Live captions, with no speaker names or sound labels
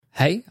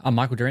Hey, I'm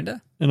Michael Durinder.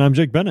 And I'm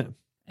Jake Bennett.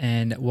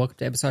 And welcome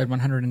to episode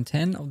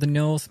 110 of the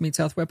North Meets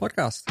Southware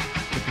podcast.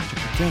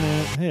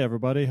 Hey,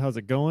 everybody. How's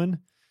it going?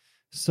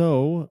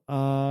 So,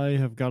 I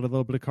have got a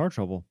little bit of car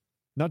trouble.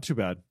 Not too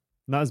bad.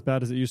 Not as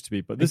bad as it used to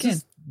be. But this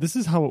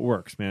is how it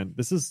works, man.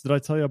 Did I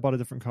tell you I bought a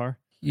different car?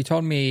 You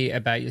told me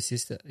about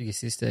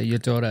your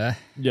daughter.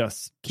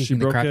 Yes. Kicking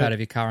the crap out of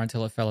your car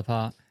until it fell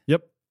apart.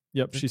 Yep.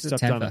 She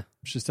stepped on it.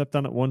 She stepped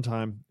on it one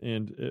time,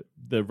 and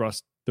the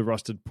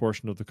rusted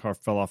portion of the car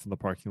fell off in the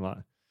parking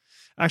lot.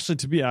 Actually,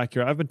 to be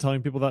accurate, I've been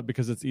telling people that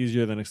because it's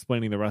easier than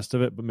explaining the rest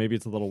of it, but maybe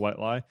it's a little white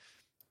lie.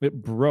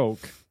 It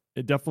broke.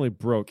 It definitely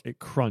broke. It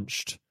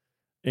crunched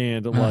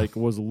and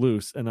was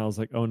loose, and I was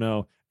like, oh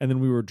no. And then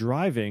we were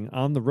driving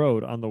on the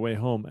road on the way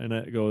home, and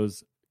it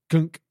goes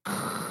gunk,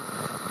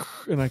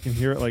 and I can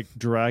hear it like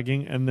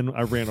dragging, and then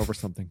I ran over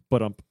something,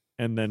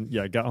 and then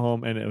I got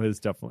home, and it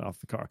was definitely off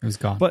the car. It was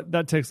gone. But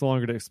that takes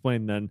longer to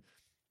explain than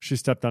she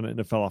stepped on it and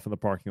it fell off in the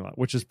parking lot,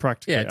 which is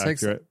practically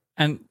accurate.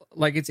 And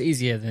it's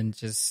easier than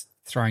just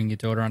throwing your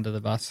daughter under the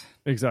bus.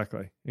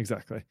 Exactly.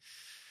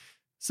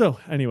 So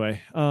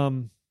anyway,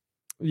 so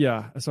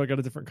I got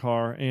a different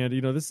car, and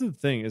this is the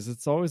thing is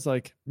it's always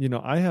like,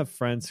 I have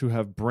friends who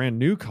have brand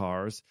new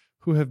cars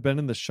who have been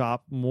in the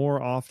shop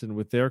more often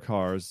with their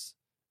cars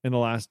in the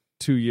last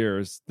 2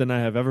 years than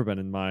I have ever been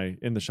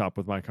in the shop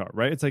with my car,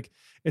 right? It's like,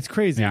 it's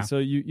crazy. Yeah. So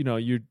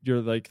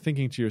you're like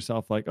thinking to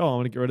yourself like, oh, I'm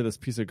going to get rid of this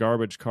piece of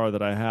garbage car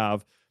that I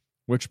have,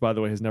 which by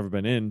the way has never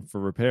been in for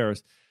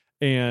repairs,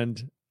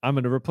 and I'm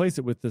going to replace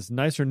it with this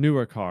nicer,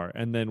 newer car.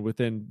 And then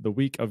within the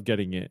week of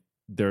getting it,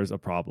 there's a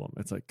problem.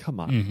 It's like, come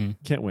on,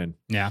 can't win.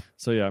 Yeah.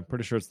 So I'm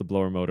pretty sure it's the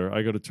blower motor.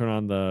 I go to turn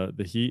on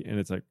the heat, and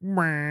it's like,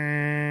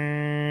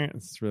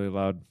 it's really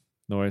loud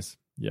noise.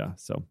 Yeah.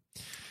 So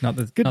not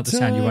the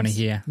sound you want to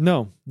hear.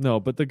 No.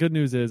 But the good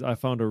news is I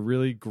found a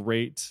really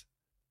great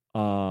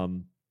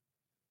forum,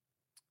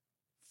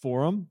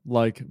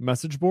 like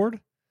message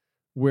board,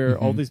 where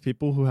all these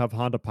people who have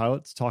Honda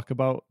Pilots talk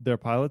about their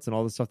pilots and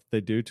all the stuff that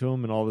they do to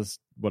them and all this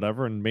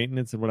whatever and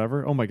maintenance and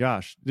whatever. Oh my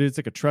gosh, it's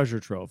like a treasure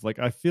trove. Like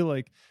I feel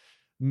like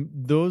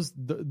those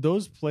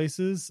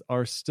places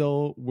are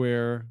still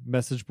where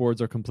message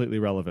boards are completely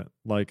relevant.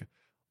 Like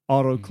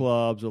auto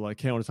clubs, or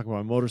like, hey, I want to talk about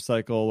my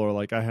motorcycle, or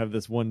like I have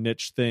this one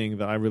niche thing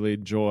that I really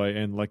enjoy,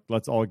 and like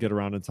let's all get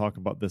around and talk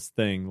about this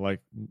thing. Like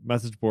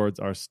message boards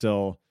are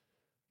still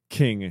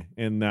king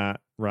in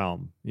that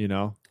realm,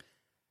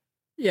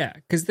 Yeah,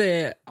 because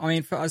I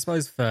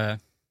suppose for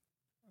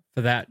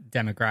that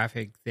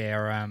demographic,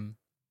 they're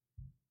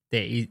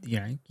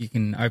you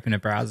can open a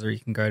browser, you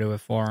can go to a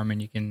forum, and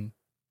you can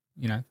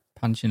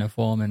punch in a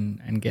form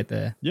and get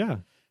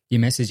your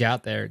message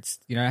out there. It's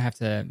you don't have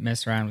to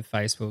mess around with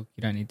Facebook.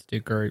 You don't need to do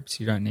groups.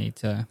 You don't need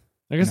to.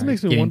 I guess it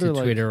makes me wonder,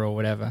 into Twitter or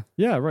whatever.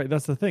 Yeah, right.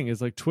 That's the thing.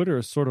 Is like Twitter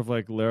is sort of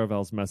like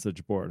Laravel's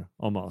message board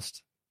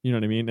almost. You know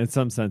what I mean? In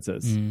some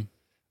senses.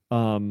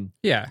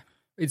 Yeah,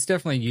 it's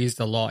definitely used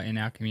a lot in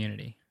our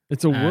community.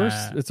 It's a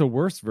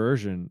worse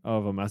version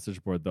of a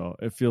message board, though.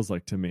 It feels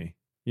like to me.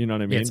 You know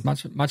what I mean? Yeah,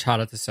 it's much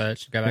harder to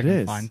search, go back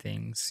and find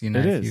things.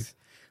 If you've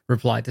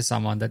replied to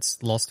someone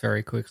that's lost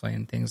very quickly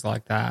and things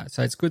like that.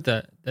 So it's good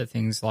that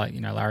things like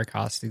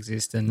Laracast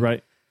exist and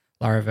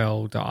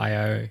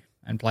Laravel.io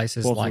and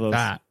places both like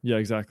that. Yeah,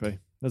 exactly.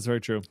 That's very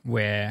true.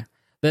 Where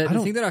the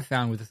thing that I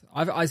found with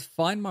I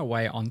find my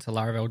way onto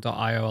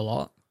Laravel.io a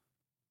lot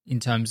in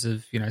terms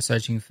of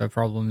searching for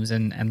problems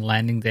and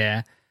landing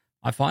there.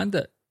 I find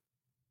that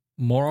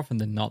more often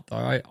than not,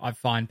 though, I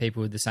find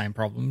people with the same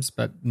problems,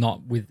 but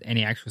not with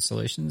any actual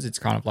solutions. It's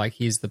kind of like,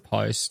 here's the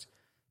post,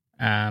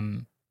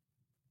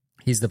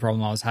 here's the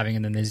problem I was having,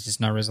 and then there's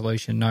just no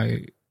resolution,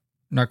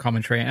 no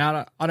commentary.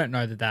 And I don't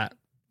know that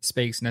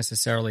speaks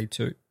necessarily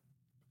to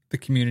the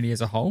community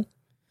as a whole,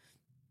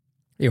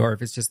 or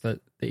if it's just the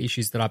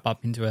issues that I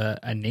bump into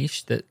a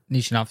niche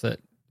enough that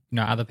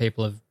other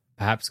people have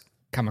perhaps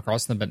come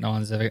across them, but no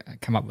one's ever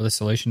come up with a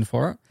solution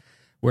for it.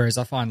 Whereas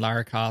I find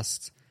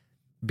Laracast,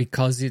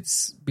 because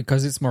it's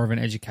more of an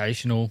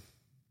educational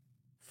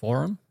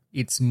forum,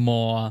 it's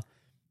more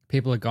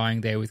people are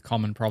going there with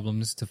common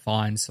problems to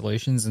find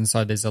solutions, and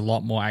so there's a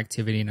lot more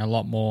activity and a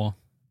lot more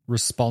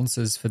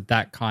responses for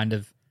that kind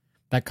of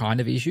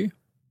issue.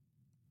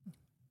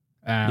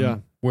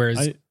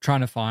 Whereas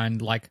trying to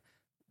find like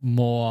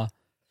more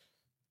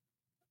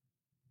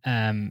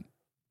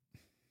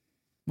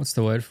what's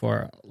the word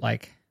for it?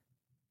 Like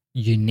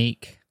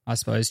unique, I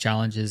suppose,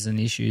 challenges and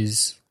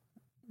issues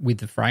with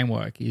the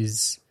framework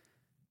is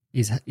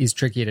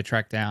trickier to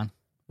track down.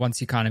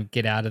 Once you kind of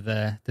get out of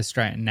the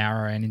straight and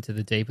narrow and into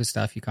the deeper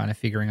stuff, you're kind of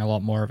figuring a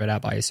lot more of it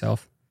out by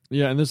yourself.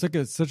 Yeah, and there's like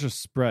such a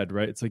spread,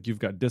 right? It's like you've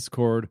got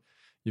Discord,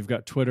 you've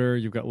got Twitter,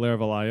 you've got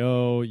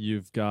Laravel.io,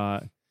 you've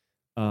got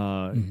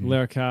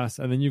Laracast,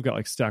 and then you've got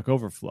like Stack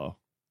Overflow,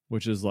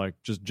 which is like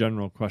just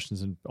general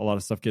questions, and a lot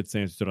of stuff gets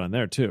answered on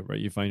there too, right?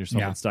 You find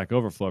yourself on Stack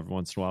Overflow every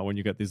once in a while when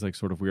you get these like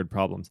sort of weird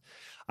problems.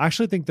 I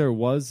actually think there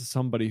was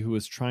somebody who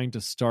was trying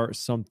to start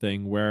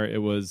something where it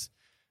was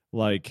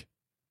like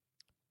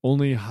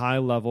only high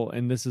level,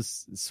 and this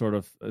is sort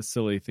of a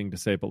silly thing to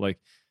say, but like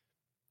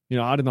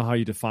I don't know how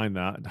you define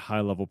that.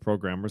 High level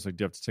programmers, like,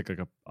 do you have to take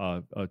like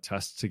a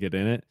test to get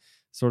in it,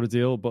 sort of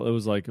deal? But it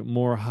was like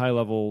more high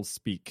level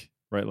speak,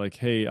 right? Like,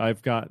 hey,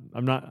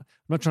 I'm not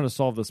trying to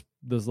solve this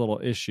little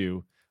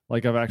issue.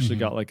 Like, I've actually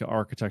got like an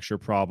architecture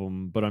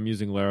problem, but I'm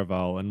using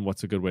Laravel, and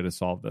what's a good way to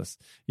solve this?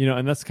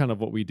 And that's kind of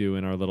what we do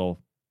in our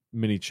little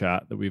mini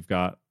chat that we've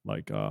got,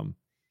 like, our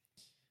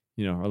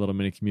little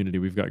mini community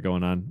we've got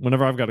going on.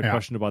 Whenever I've got a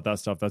question about that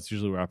stuff, that's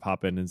usually where I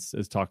pop in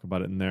is talk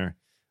about it in there.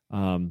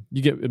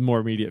 You get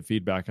more immediate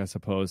feedback, I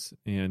suppose,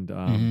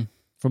 and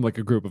from like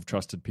a group of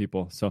trusted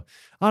people. So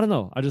I don't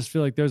know. I just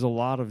feel like there's a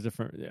lot of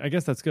different, I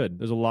guess that's good.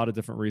 There's a lot of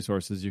different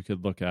resources you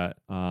could look at.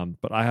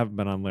 But I haven't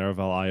been on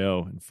Laravel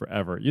IO in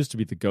forever. It used to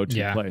be the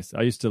go-to place.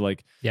 I used to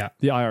like the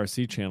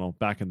IRC channel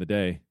back in the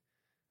day.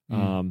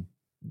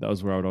 That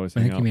was where I would always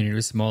hang out. The community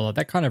was smaller.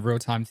 That kind of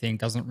real-time thing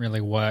doesn't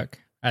really work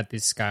at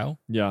this scale.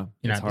 Yeah.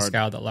 At the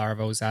scale that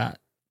Laravel's at,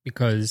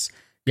 because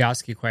you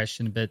ask your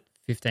question, but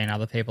 15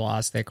 other people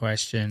ask their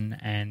question,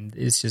 and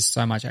it's just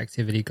so much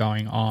activity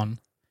going on.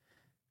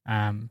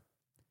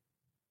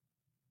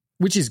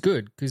 Which is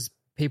good because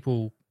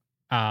people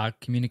are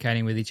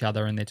communicating with each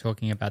other and they're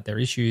talking about their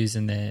issues,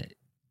 and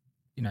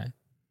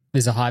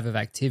there's a hive of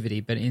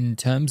activity. But in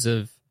terms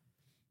of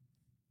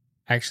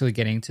actually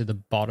getting to the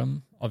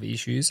bottom of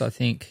issues, I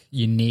think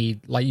you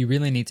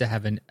really need to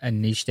have a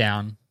niche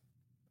down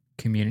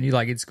community.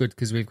 Like, it's good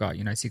because we've got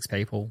 6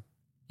 people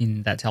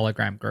in that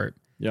Telegram group.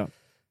 Yeah.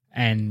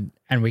 And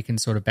we can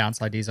sort of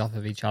bounce ideas off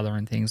of each other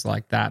and things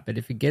like that. But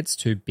if it gets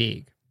too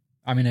big,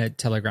 I'm in a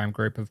Telegram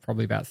group of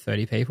probably about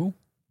 30 people,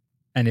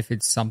 and if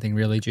it's something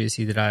really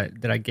juicy that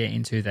I get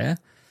into there,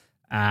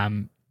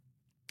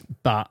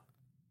 but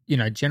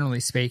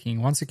generally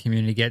speaking, once a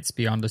community gets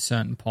beyond a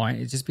certain point,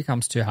 it just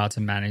becomes too hard to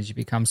manage. It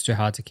becomes too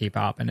hard to keep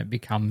up, and it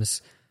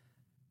becomes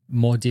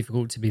more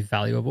difficult to be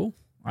valuable,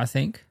 I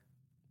think.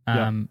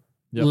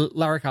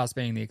 Laracast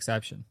being the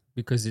exception,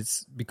 because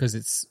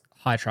it's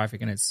high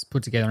traffic and it's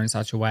put together in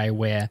such a way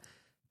where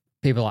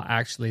people are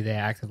actually there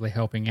actively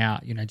helping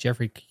out.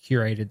 Jeffrey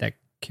curated that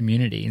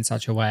community in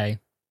such a way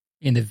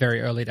in the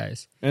very early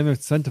days, and they're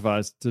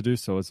incentivized to do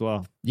so as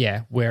well.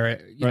 Yeah,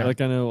 where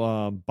like I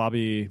know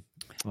Bobby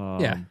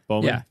Bowman.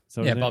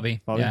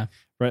 Bobby. Yeah,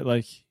 right.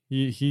 Like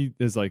he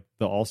is like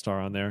the all-star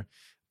on there,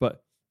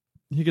 but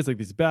he gets like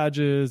these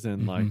badges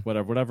and like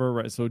whatever.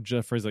 Right. So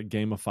Jeffrey's like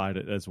gamified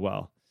it as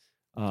well.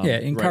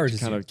 Encourages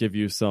to kind of give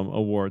you some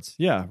awards.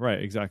 Yeah,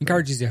 right. Exactly.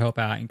 Encourages you to help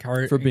out.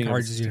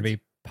 Encourages you to be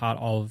part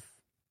of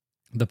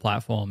the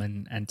platform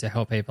and to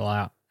help people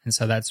out. And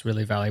so that's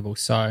really valuable.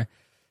 So,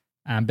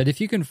 but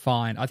if you can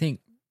find, I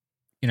think,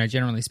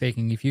 generally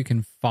speaking, if you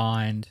can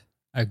find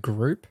a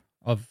group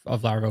of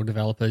Laravel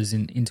developers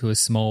into a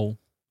small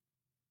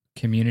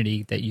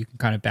community that you can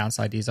kind of bounce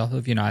ideas off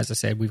of, as I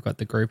said, we've got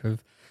the group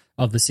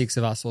of the 6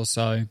 of us or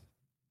so,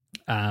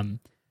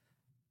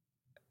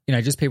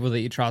 just people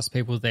that you trust,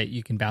 people that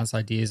you can bounce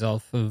ideas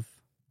off of.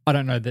 I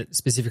don't know that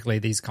specifically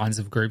these kinds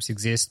of groups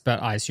exist,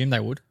 but I assume they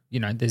would.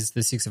 There's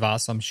the 6 of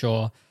us. I'm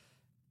sure,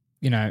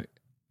 there's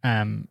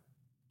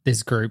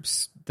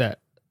groups that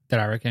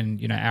I reckon,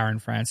 Aaron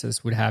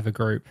Francis would have a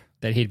group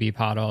that he'd be a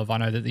part of. I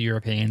know that the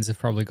Europeans have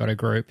probably got a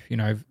group,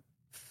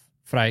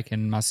 Freek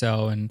and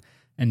Marcel and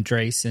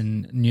Dries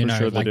and,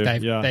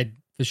 they'd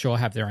for sure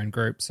have their own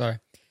group. So,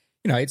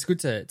 it's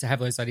good to have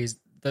those ideas,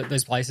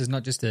 those places,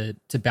 not just to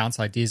bounce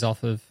ideas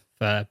off of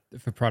for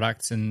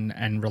products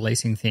and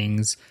releasing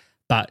things,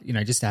 but,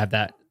 just to have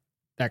that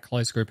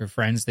close group of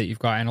friends that you've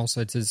got, and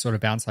also to sort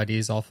of bounce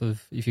ideas off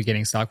of if you're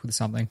getting stuck with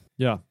something.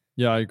 Yeah.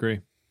 Yeah, I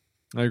agree.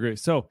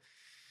 So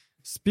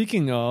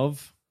speaking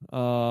of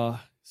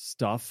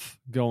stuff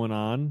going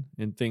on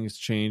and things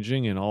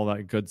changing and all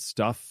that good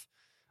stuff,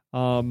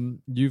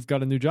 you've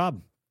got a new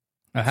job.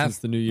 I have. Since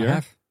the new year. I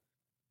have.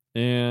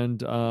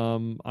 And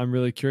I'm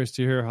really curious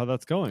to hear how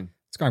that's going.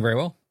 It's going very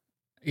well.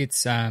 It's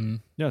so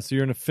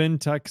you're in a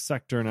fintech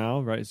sector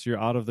now, right? So you're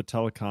out of the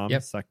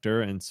telecom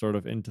sector and sort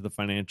of into the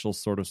financial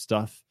sort of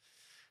stuff.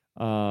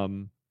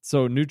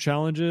 So new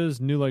challenges,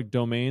 new like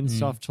domain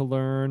stuff to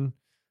learn.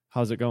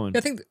 How's it going?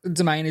 I think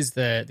domain is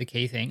the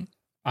key thing.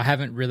 I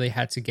haven't really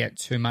had to get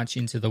too much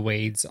into the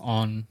weeds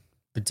on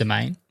the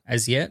domain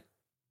as yet.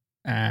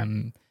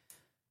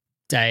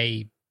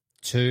 Day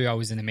 2, I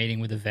was in a meeting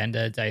with a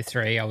vendor. Day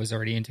 3, I was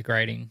already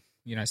integrating,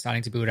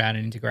 starting to build out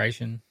an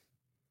integration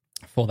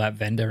for that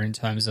vendor in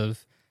terms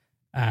of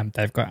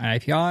they've got an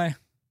API,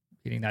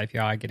 hitting the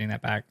API, getting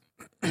that back.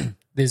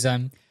 There's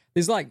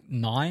like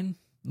nine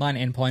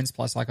endpoints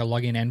plus like a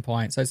login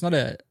endpoint. So it's not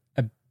a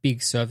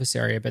big surface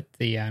area, but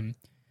the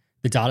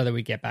data that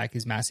we get back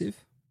is massive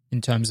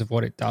in terms of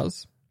what it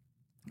does.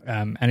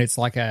 And it's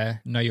like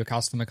a know your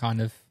customer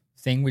kind of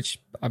thing, which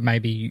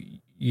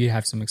maybe you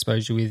have some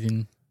exposure with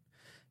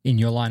in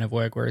your line of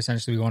work, where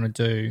essentially we want to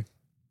do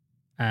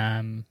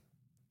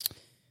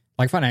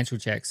like financial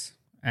checks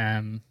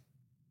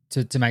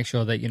to make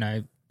sure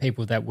that,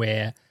 people that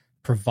we're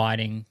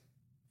providing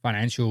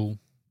financial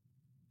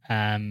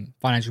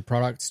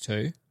products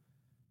to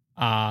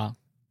are,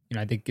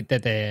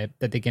 that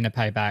they're going to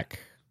pay back,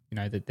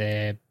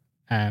 that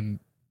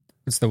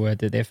what's the word,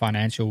 that their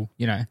financial,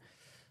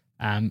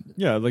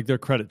 Yeah, like their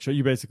credit check.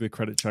 You basically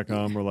credit check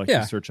them, or like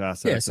you search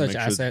assets, search and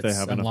make sure that they assets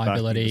have and enough backing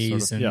to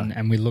liabilities, sort of,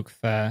 and we look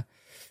for,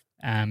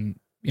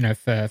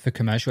 for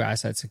commercial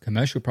assets and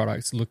commercial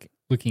products,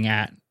 looking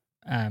at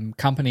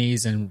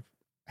companies and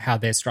how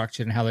they're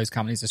structured and how those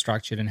companies are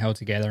structured and held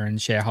together,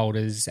 and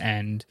shareholders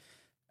and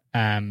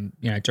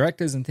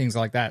directors and things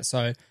like that.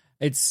 So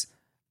it's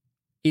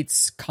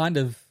kind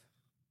of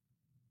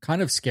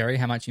scary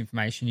how much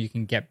information you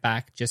can get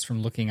back just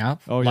from looking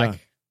up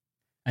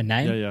a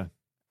name.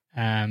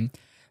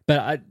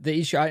 But the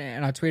issue,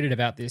 and I tweeted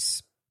about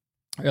this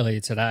earlier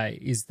today,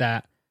 is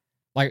that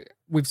like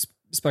we've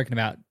spoken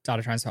about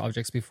data transfer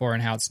objects before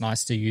and how it's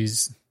nice to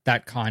use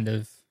that kind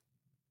of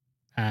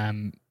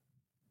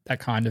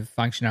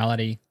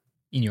functionality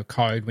in your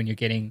code when you're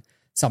getting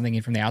something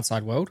in from the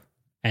outside world,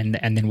 and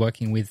then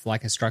working with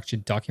like a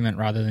structured document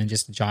rather than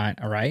just a giant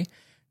array.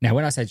 Now,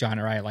 when I say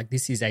giant array, like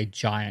this is a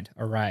giant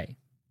array,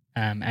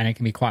 and it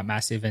can be quite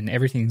massive, and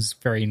everything's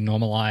very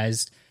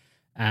normalized.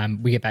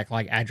 We get back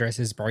like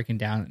addresses broken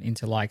down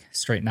into like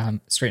street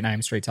name,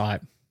 street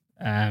type,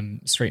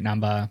 street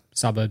number,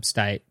 suburb,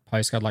 state,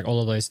 postcode. Like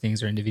all of those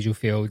things are individual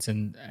fields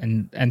and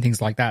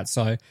things like that.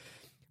 So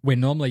where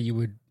normally you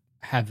would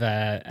have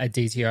a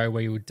DTO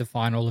where you would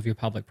define all of your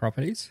public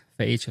properties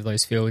for each of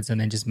those fields and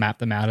then just map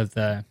them out of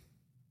the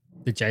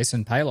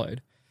JSON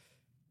payload,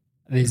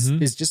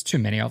 there's just too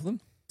many of them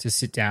to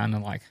sit down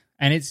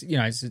and it's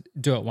it's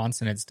do it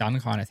once and it's done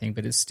kind of thing,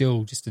 but it's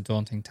still just a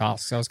daunting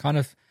task. So I was kind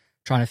of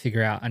trying to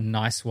figure out a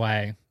nice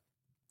way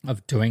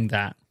of doing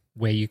that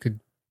where you could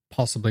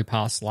possibly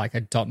pass like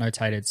a dot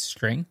notated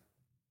string,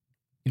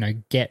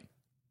 get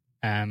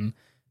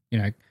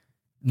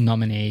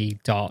nominee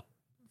dot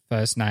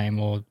first name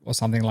or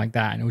something like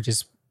that, and it will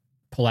just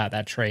pull out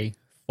that tree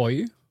for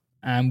you,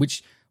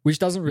 which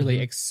doesn't really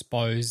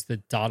expose the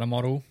data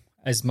model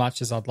as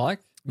much as I'd like.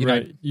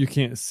 You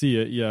can't see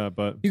it,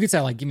 but you could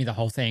say like, give me the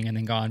whole thing and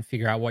then go and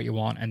figure out what you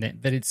want, and then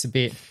that it's a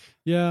bit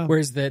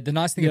Whereas the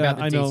nice thing about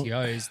the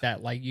DTO is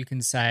that like you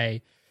can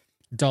say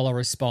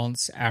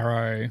 $response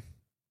arrow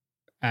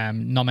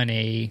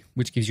nominee,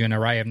 which gives you an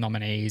array of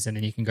nominees, and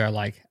then you can go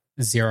like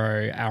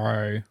 0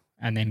 arrow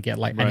and then get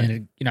like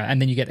and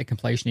then you get the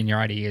completion in your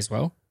IDE as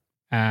well.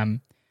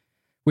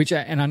 Which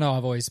and I know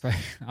I've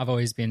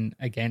always been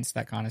against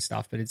that kind of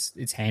stuff, but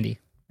it's handy.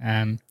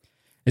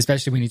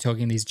 Especially when you're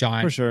talking these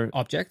giant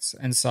objects.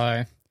 And so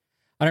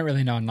I don't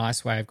really know a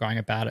nice way of going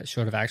about it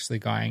short of actually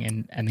going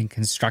and then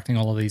constructing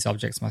all of these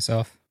objects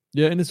myself.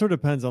 Yeah, and it sort of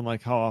depends on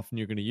like how often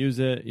you're going to use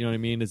it. You know what I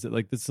mean? Is it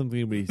like is this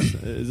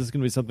going to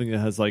be something that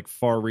has like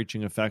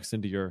far-reaching effects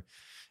into your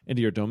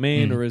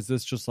domain, or is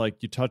this just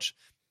like you touch,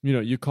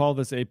 you call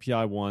this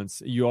API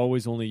once, you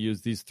always only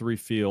use these 3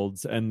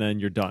 fields, and then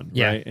you're done,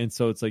 right? And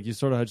so it's like you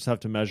sort of just have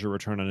to measure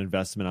return on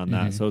investment on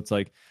that. So it's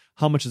like,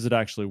 how much is it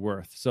actually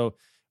worth? So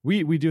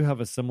we do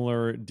have a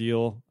similar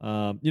deal.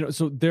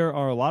 So there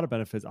are a lot of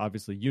benefits,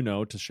 obviously,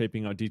 to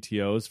shaping out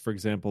DTOs. For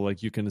example,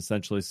 like you can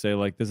essentially say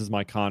like, this is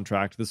my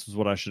contract. This is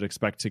what I should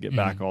expect to get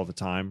back all the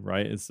time,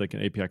 right? It's like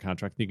an API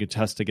contract. You can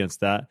test against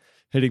that,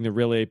 hitting the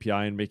real API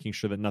and making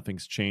sure that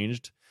nothing's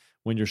changed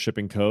when you're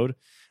shipping code.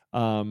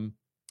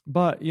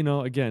 But,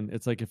 again,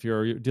 it's like if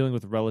you're dealing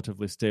with a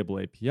relatively stable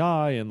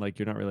API and like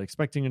you're not really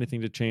expecting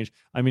anything to change,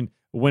 I mean,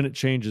 when it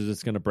changes,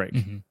 it's going to break,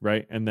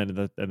 right? And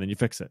then you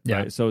fix it,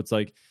 right? So it's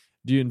like,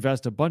 do you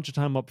invest a bunch of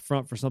time up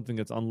front for something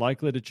that's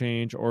unlikely to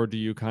change, or do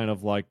you kind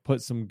of like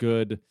put some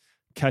good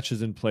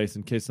catches in place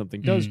in case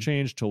something does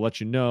change to let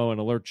you know and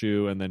alert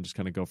you, and then just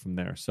kind of go from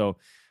there? So,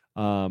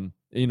 and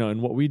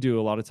what we do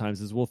a lot of times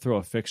is we'll throw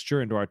a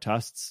fixture into our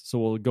tests. So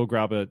we'll go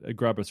grab a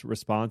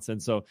response. And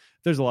so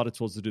there's a lot of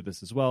tools to do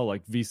this as well,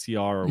 like VCR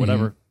or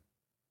whatever.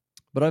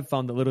 But I've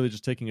found that literally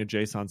just taking a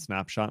JSON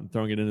snapshot and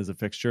throwing it in as a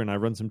fixture, and I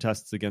run some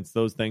tests against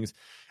those things.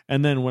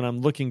 And then when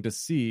I'm looking to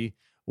see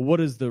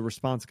what is the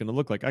response going to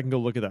look like, I can go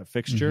look at that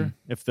fixture.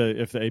 If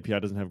the API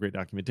doesn't have great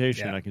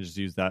documentation, I can just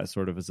use that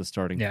sort of as a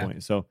starting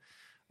point. So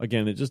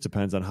again, it just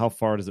depends on how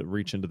far does it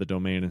reach into the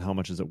domain and how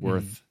much is it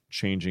worth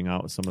changing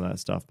out some of that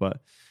stuff.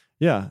 But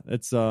yeah,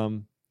 it's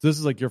this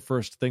is like your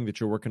first thing that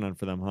you're working on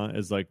for them, huh?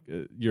 Is like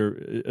are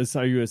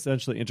you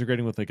essentially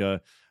integrating with like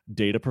a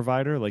data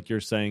provider? Like you're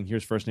saying,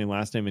 here's first name,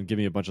 last name, and give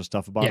me a bunch of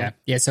stuff about it.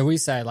 Yeah. So we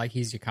say like,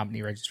 here's your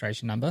company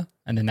registration number,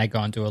 and then they go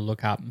and do a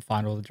lookup and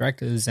find all the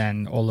directors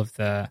and all of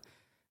the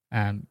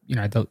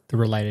the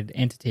related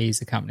entities,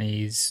 the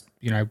companies,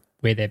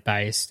 where they're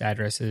based,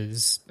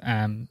 addresses,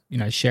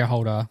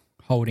 shareholder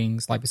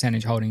holdings, like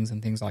percentage holdings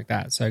and things like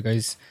that. So it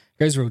goes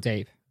real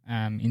deep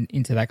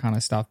into that kind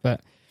of stuff.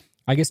 But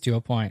I guess to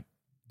your point,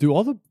 do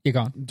all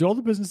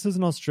the businesses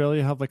in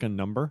Australia have like a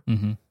number?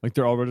 Like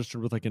they're all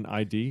registered with like an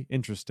ID?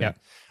 Interesting. Yeah.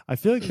 I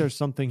feel like there's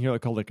something here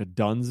called like a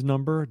DUNS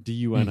number,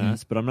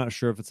 DUNS, but I'm not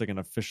sure if it's like an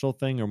official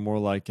thing or more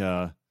like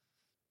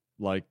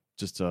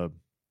just a,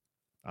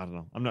 I don't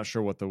know. I'm not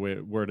sure what the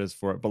word is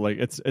for it, but like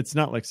it's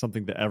not like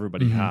something that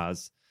everybody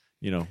has.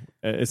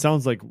 it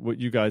sounds like what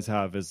you guys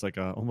have is like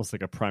almost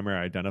like a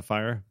primary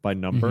identifier by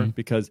number,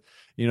 because,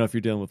 if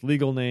you're dealing with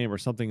legal name or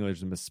something,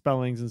 there's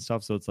misspellings and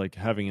stuff. So it's like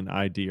having an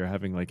ID or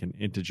having like an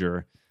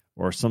integer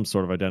or some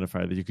sort of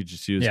identifier that you could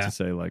just use to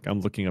say like,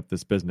 I'm looking up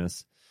this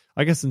business.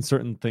 I guess in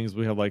certain things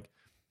we have like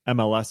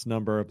MLS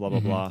number, blah, blah,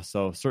 blah.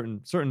 So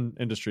certain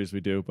industries we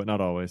do, but not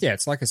always. Yeah,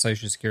 it's like a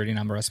social security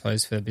number, I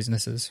suppose, for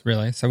businesses,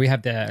 really. So we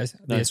have the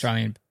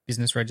Australian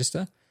Business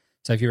Register.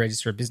 So if you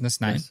register a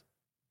business name,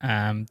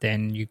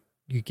 then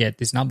you get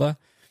this number,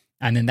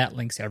 and then that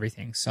links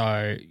everything.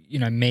 So,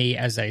 me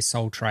as a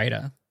sole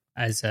trader,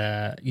 as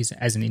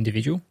an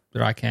individual,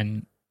 that I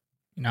can,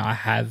 I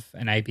have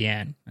an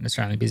ABN, an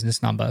Australian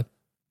business number.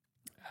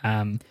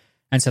 And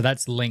so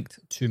that's linked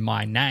to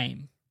my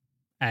name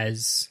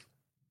as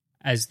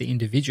the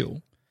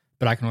individual,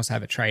 but I can also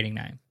have a trading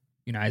name,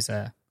 as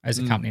a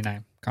company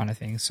name kind of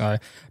thing. So,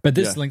 but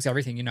this links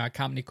everything. A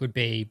company could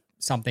be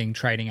something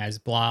trading as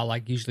blah.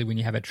 Like usually when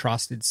you have a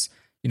trust, it's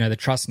the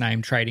trust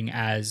name trading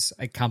as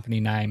a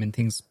company name and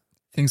things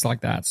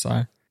like that.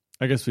 So,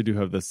 I guess we do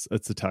have this.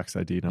 It's a tax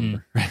ID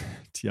number,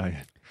 TIN.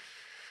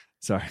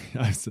 Sorry,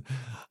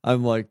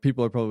 I'm like,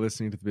 people are probably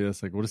listening to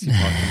this like, what is he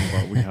talking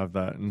about? We have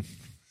that, and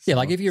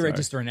like if you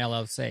register an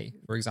LLC,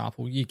 for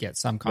example, you get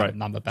some kind of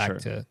number back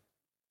to.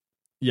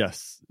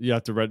 Yes, you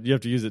have to you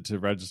have to use it to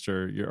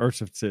register your, or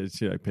to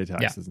like pay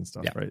taxes and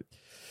stuff, right?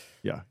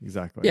 Yeah,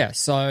 exactly. Yeah,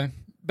 so,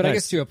 but I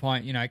guess to your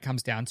point, it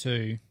comes down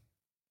to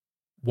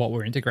what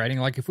we're integrating.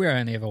 Like if we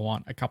only ever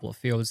want a couple of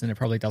fields, then it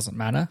probably doesn't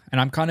matter. And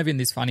I'm kind of in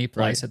this funny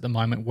place at the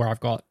moment where I've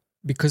got,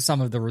 because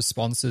some of the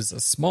responses are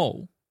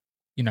small,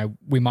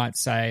 we might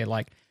say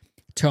like,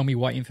 tell me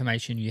what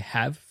information you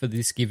have for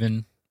this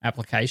given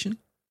application.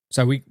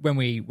 So when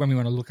we want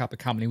to look up a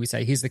company, we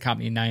say, here's the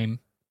company name.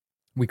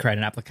 We create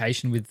an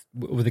application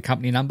with a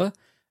company number,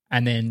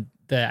 and then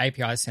the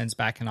API sends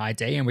back an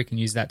ID, and we can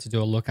use that to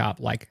do a lookup.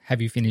 Like,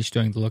 have you finished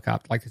doing the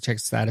lookup? Like to check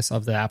the status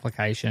of the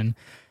application.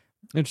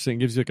 Interesting. It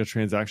gives you like a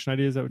transaction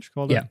ID. Is that what you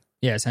called it?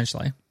 Yeah,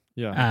 essentially.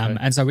 Yeah.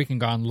 And so we can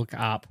go and look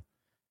up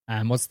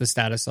what's the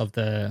status of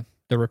the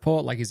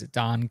report. Like, is it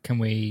done? Can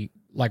we,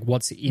 like,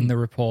 what's in the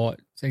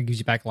report? So it gives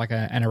you back like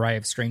an array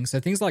of strings. So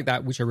things like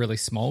that, which are really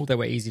small, that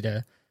were easy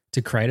to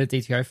create a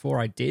DTO for,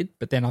 I did.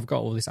 But then I've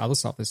got all this other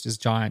stuff that's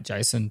just giant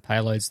JSON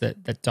payloads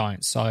that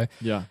don't. So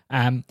yeah.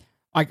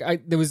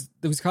 There was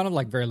kind of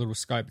like very little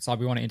scope. It's like,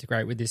 we want to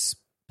integrate with this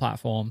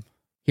platform.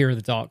 Here are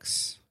the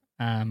docs.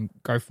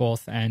 Go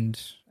forth and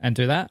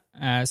do that.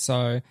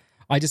 So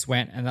I just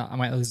went and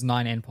there's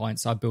 9 endpoints.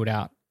 So I built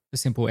out a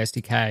simple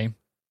SDK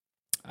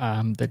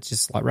that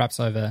just like wraps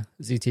over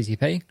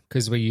ZTTP,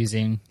 because we're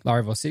using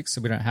Laravel 6,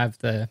 so we don't have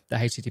the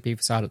HTTP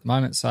facade at the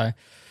moment. So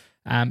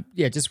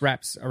just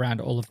wraps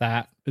around all of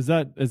that. Is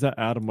that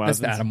Atom Web? That's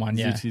the Atom one,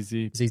 yeah.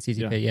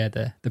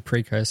 ZTTP, the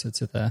precursor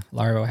to the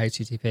Laravel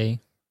HTTP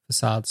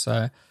facade.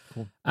 So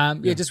cool.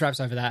 Just wraps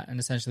over that and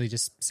essentially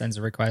just sends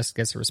a request,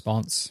 gets a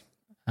response,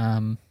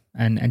 and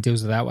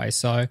deals with it that way.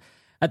 So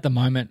at the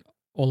moment,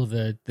 all of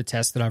the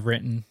tests that I've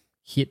written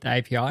hit the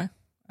API.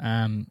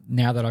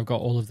 Now that I've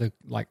got all of the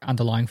like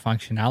underlying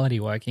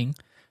functionality working,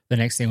 the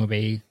next thing will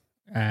be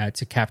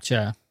to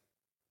capture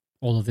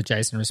all of the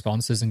JSON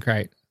responses and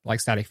create like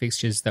static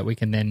fixtures that we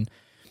can then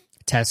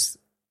test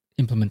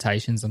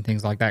implementations and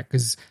things like that.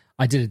 Because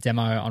I did a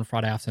demo on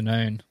Friday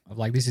afternoon of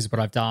like, this is what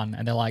I've done.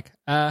 And they're like,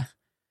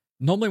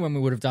 normally when we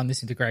would have done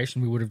this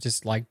integration, we would have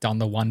just like done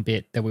the one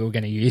bit that we were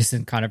going to use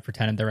and kind of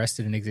pretended the rest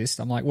didn't exist.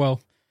 I'm like,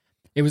 well,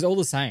 it was all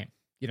the same.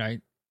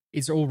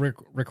 It's all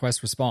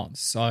request response.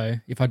 So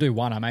if I do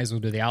one, I may as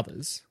well do the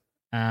others.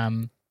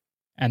 And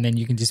then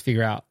you can just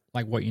figure out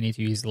like what you need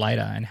to use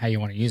later and how you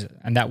want to use it.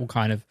 And that will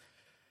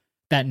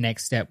that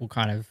next step will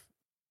kind of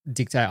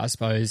dictate, I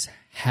suppose,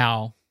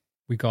 how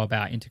we go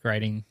about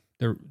integrating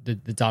the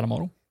data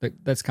model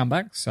that's come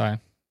back. So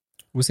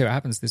we'll see what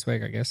happens this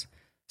week, I guess.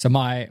 So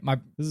my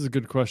this is a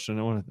good question.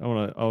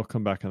 I'll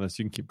come back on this.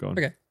 You can keep going.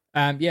 Okay.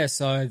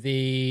 So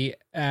the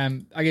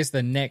I guess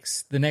the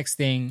next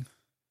thing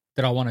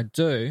that I want to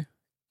do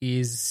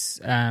is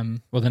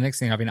the next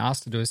thing I've been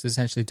asked to do is to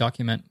essentially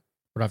document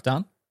what I've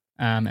done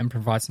and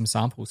provide some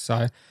samples.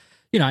 So,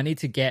 I need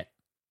to get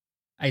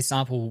a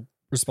sample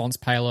response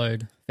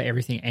payload for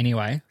everything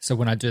anyway. So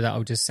when I do that,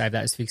 I'll just save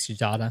that as fixture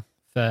data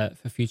for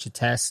future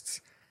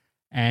tests.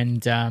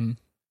 And doing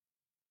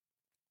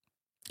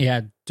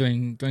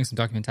some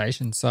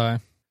documentation. So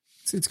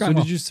it's going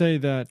well. Did you say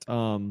that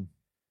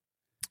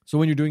so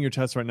when you're doing your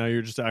tests right now,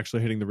 you're just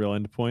actually hitting the real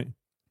endpoint?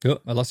 Oh,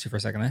 I lost you for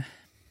a second there.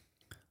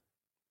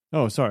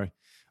 Oh, sorry.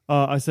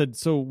 I said,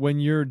 so when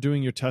you're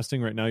doing your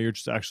testing right now, you're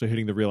just actually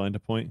hitting the real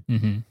endpoint?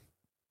 Mm-hmm.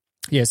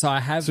 Yeah, so I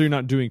have... So you're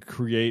not doing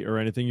create or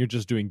anything. You're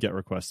just doing get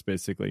requests,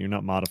 basically. You're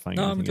not modifying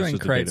anything. I'm doing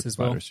creates as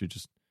well. So you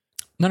just...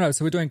 No,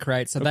 so we're doing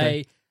create. So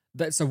they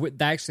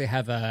actually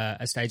have a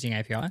staging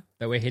API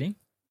that we're hitting.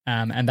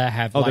 And they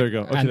have... there you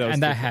go. Okay,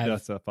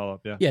 that's a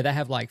follow-up, yeah. Yeah, they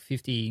have like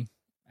 50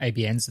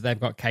 ABNs that they've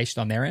got cached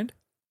on their end.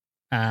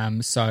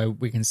 So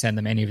we can send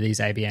them any of these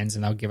ABNs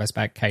and they'll give us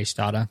back cache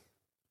data.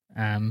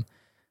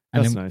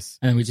 And That's then, nice.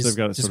 And then we So just they've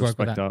got it just sort of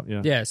work with spec'd that.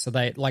 out. Yeah. Yeah,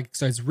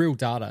 so it's real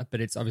data, but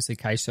it's obviously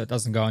cached, so it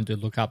doesn't go and do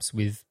lookups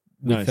with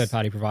Nice. third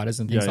party providers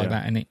and things Yeah, like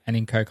that, and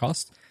in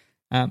co-cost.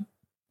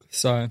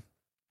 So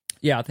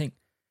yeah, I think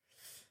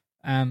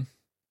I've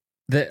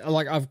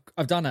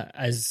done it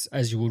as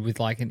you would with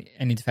like an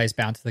interface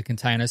bound to the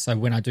container. So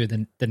when I do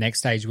the next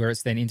stage where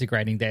it's then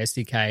integrating the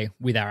SDK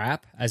with our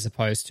app, as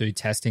opposed to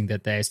testing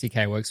that the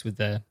SDK works with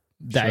the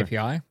Sure.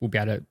 API, we'll be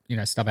able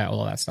to stub out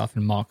all of that stuff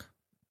and mock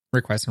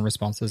requests and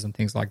responses and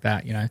things like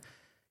that.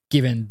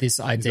 Given this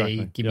ID,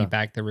 Exactly. give me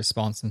back the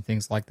response and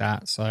things like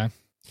that. So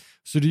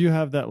do you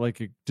have that,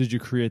 like, did you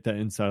create that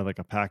inside of like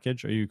a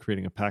package? Are you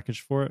creating a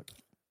package for it?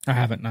 I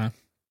haven't, no.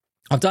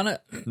 I've done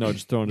it. No,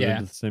 just throwing it Yeah.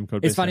 into the same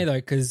code base. It's funny though,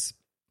 because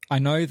I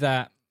know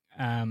that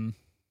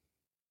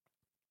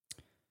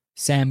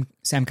Sam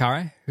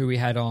Curry, who we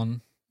had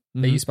on,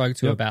 that you spoke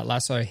to Yep. about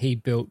Lasso, he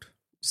built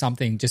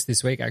something just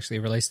this week, actually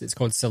released. It's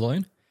called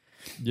Saloon.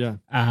 Yeah.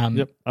 Um,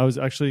 Yep. I was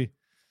actually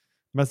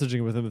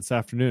messaging with him this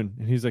afternoon,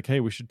 and he's like, "Hey,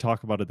 we should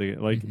talk about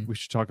it. Like, we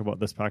should talk about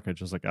this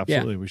package." I was like,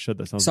 "Absolutely, we should.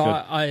 That sounds So good."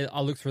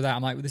 I looked through that.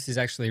 I'm like, well, this is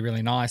actually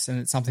really nice, and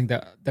it's something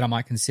that I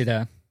might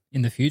consider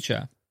in the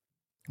future.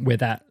 Where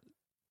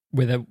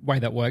the way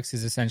that works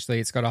is essentially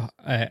it's got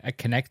a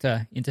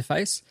connector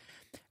interface,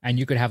 and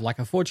you could have like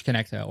a Forge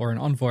connector or an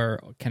Envoy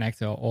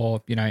connector,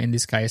 or in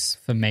this case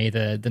for me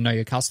the Know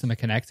Your Customer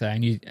connector,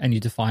 and you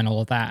define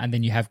all of that, and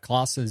then you have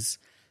classes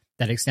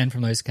that extend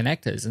from those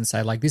connectors and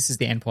say like, this is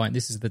the endpoint,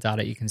 this is the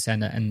data you can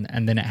send it,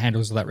 and then it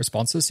handles all that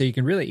responses. So you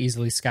can really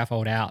easily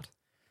scaffold out,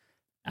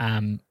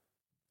 API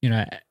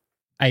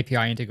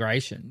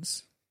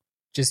integrations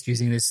just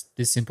using this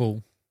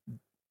simple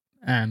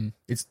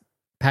it's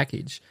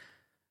package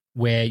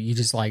where you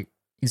just like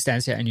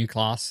instantiate a new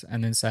class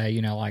and then say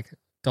like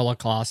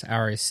 $class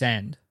arrow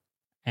send,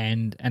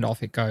 and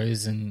off it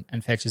goes and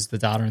fetches the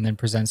data and then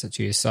presents it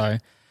to you. So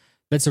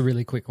that's a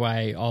really quick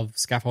way of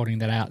scaffolding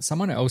that out.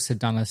 Someone else had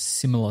done a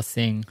similar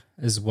thing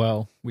as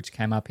well, which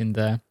came up in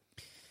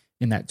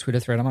that Twitter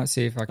thread. I might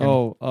see if I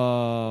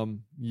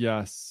can.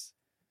 Yes,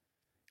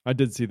 I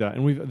did see that.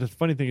 And the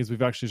funny thing is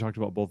we've actually talked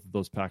about both of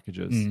those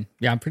packages.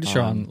 Yeah, I'm pretty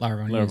sure on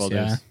Laravel News.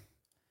 Yeah.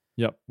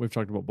 Yep, we've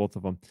talked about both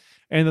of them.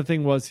 And the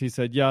thing was, he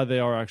said, yeah, they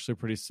are actually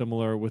pretty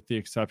similar, with the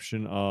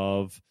exception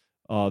of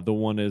the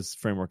one is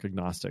framework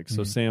agnostic.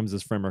 So Sam's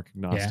is framework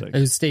agnostic. Yeah,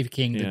 it was Steve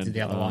King that did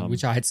the other one,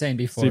 which I had seen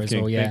before Steve as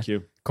King, well. Yeah, thank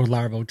you. Called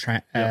Laravel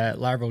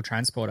Laravel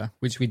Transporter,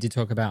 which we did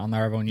talk about on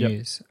Laravel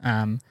News.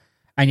 And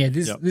yeah,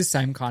 this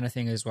same kind of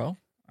thing as well,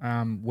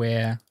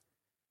 where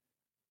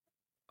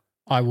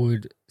I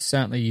would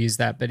certainly use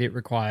that, but it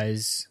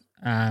requires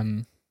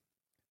PHP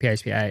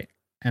 8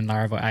 and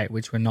Laravel 8,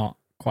 which we're not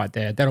quite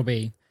there. That'll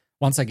be,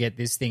 once I get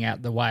this thing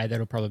out the way,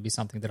 that'll probably be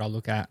something that I'll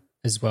look at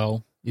as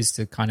well, is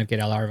to kind of get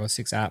our Laravel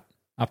 6 app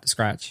up to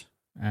scratch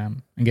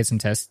and get some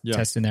tests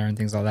in there and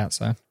things like that.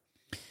 So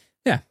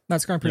yeah,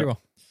 that's going pretty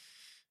well.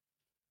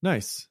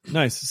 Nice.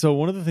 So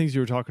one of the things you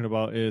were talking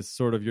about is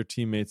sort of your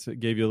teammates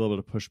gave you a little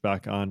bit of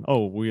pushback on,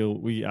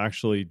 we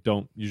actually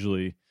don't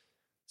usually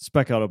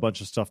spec out a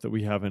bunch of stuff that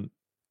we haven't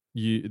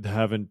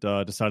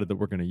decided that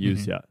we're going to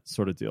use yet,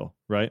 sort of deal,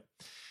 right?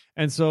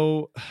 And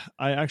so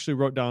I actually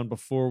wrote down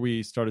before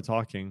we started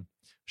talking,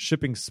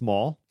 shipping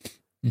small.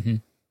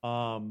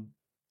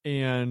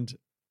 And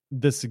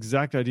this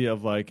exact idea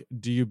of like,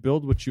 do you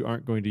build what you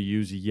aren't going to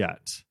use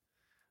yet?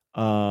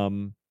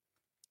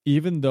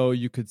 Even though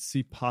you could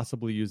see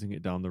possibly using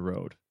it down the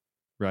road,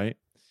 right?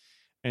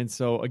 And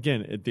so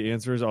again, the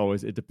answer is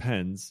always, it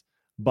depends.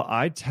 But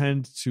I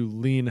tend to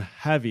lean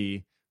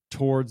heavy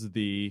towards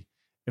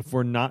if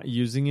we're not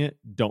using it,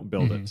 don't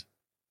build it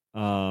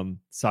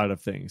side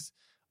of things.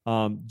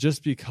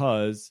 Just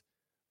because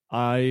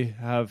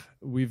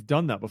we've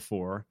done that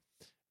before,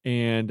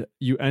 and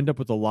you end up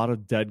with a lot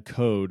of dead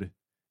code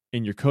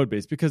in your code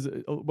base, because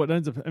what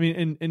ends up,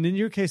 and in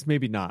your case,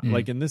 maybe not.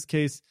 Like in this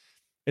case,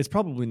 it's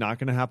probably not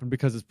going to happen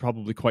because it's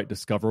probably quite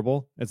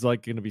discoverable. It's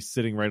like going to be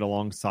sitting right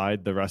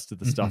alongside the rest of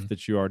the stuff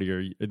that you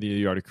already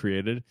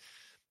created,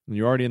 and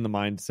you're already in the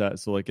mindset.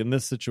 So like in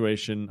this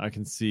situation, I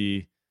can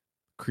see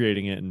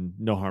creating it and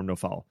no harm, no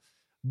foul.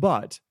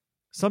 But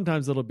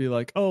sometimes it'll be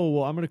like, I'm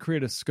going to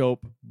create a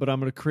scope, but I'm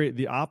going to create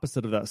the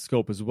opposite of that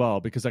scope as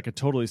well, because I could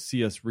totally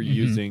see us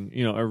reusing,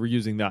 or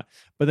reusing that.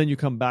 But then you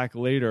come back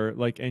later,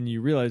 and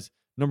you realize,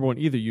 number one,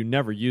 either you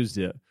never used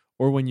it,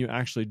 or when you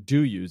actually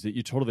do use it,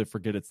 you totally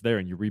forget it's there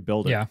and you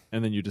rebuild it.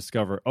 And then you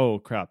discover, oh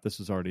crap, this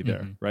was already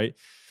there, right?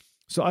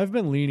 So I've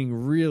been leaning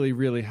really,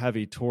 really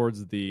heavy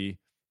towards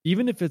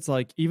even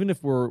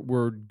if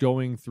we're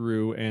going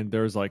through and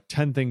there's like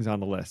 10 things on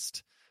the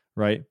list,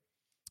 right?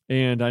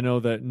 And I know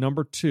that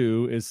number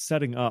 2 is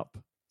setting up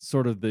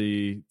sort of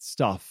the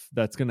stuff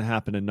that's going to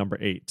happen in number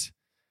 8.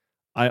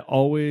 I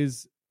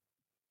always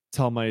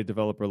tell my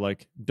developer,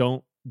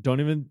 don't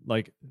even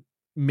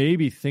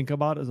maybe think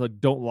about it as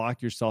don't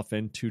lock yourself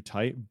in too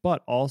tight,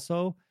 but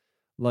also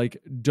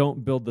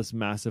don't build this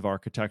massive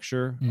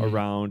architecture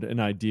around an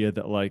idea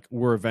that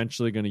we're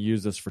eventually going to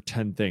use this for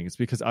 10 things,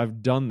 because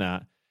I've done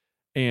that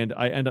and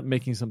I end up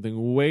making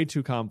something way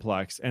too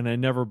complex, and I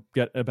never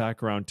get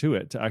back around to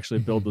it to actually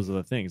build those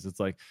other things. It's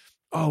like,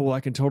 oh, well, I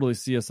can totally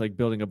see us like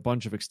building a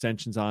bunch of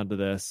extensions onto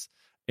this.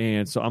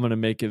 And so I'm going to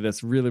make it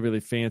this really, really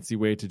fancy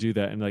way to do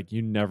that. And like,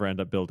 you never end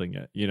up building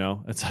it.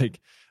 It's like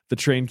the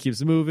train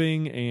keeps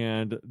moving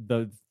and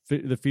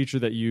the feature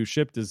that you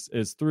shipped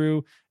is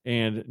through,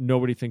 and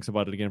nobody thinks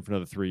about it again for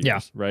another 3 years. Yeah.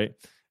 Right.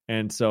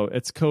 And so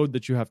it's code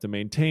that you have to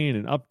maintain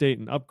and update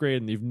and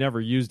upgrade, and you've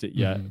never used it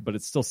yet, but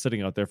it's still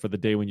sitting out there for the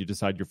day when you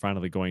decide you're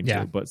finally going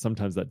to. But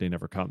sometimes that day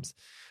never comes.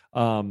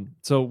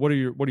 So what do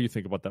you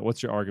think about that?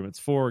 What's your arguments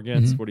for,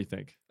 against? What do you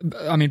think?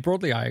 I mean,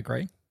 broadly, I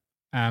agree.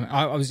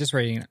 I was just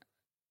reading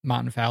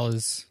Martin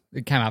Fowler's.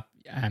 It came up,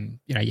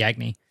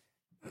 Yagni,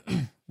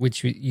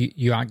 which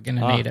you aren't going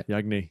to need it.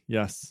 Yagni,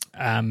 yes.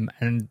 And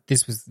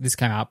this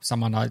came up.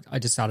 Someone I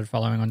just started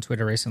following on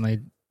Twitter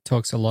recently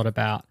talks a lot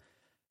about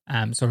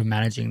sort of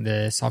managing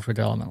the software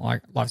development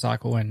life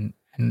cycle and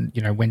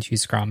when to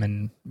use Scrum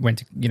and when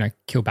to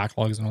kill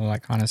backlogs and all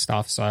that kind of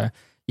stuff. So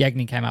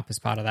Yagni came up as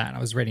part of that, and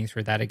I was reading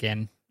through that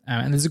again.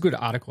 And there's a good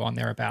article on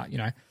there about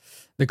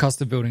the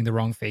cost of building the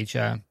wrong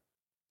feature,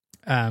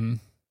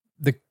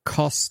 the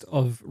cost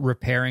of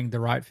repairing the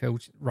right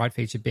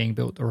feature being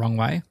built the wrong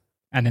way,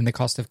 and then the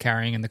cost of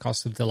carrying and the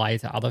cost of delay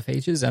to other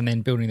features, and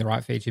then building the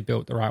right feature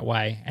built the right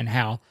way, and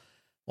how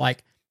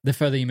like the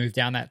further you move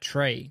down that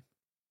tree,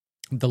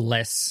 the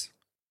less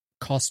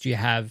cost you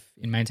have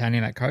in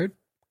maintaining that code.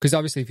 Because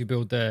obviously if you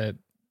build the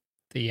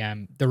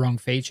wrong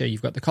feature,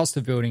 you've got the cost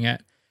of building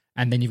it,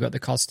 and then you've got the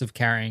cost of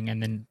carrying,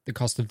 and then the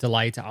cost of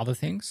delay to other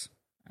things.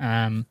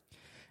 And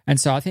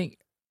so I think,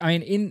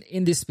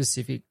 in this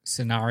specific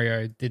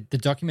scenario, the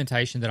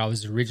documentation that I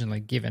was originally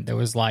given, there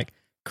was like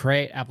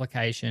create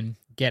application,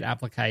 get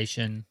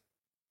application,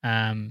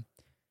 and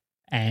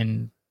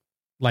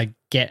like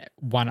get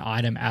one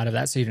item out of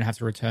that, so you don't have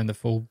to return the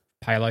full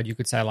payload. You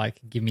could say like,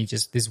 give me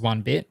just this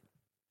one bit.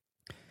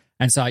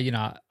 And so,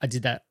 I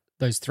did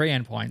those 3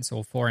 endpoints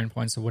or 4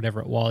 endpoints or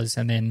whatever it was.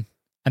 And then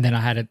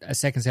I had a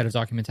second set of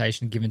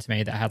documentation given to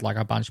me that had like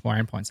a bunch more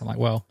endpoints. I'm like,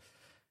 well,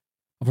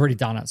 I've already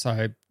done it.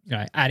 So,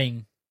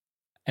 adding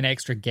an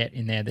extra get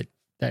in there that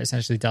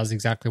essentially does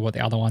exactly what the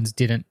other ones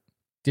didn't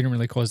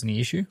really cause any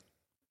issue.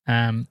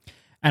 And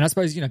I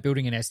suppose,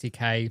 building an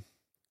SDK,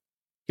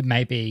 it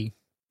may be,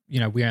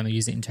 we only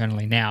use it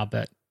internally now,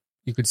 but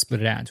you could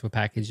split it out into a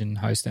package and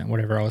host it and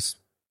whatever else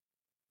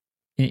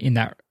in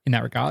that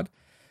regard.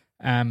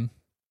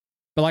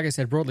 But like I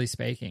said, broadly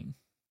speaking,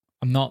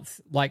 I'm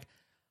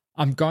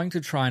going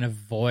to try and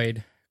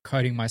avoid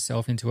coding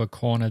myself into a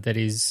corner that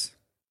is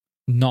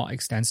not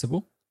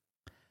extensible.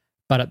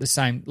 But at the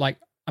same,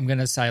 I'm going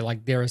to say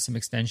there are some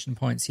extension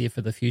points here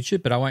for the future,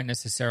 but I won't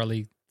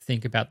necessarily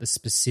think about the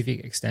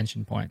specific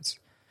extension points.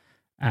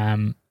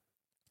 And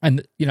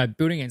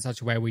building it in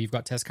such a way where you've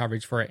got test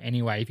coverage for it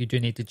anyway, if you do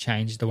need to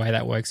change the way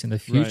that works in the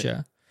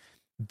future,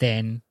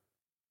 then,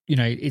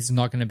 it's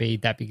not going to be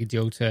that big a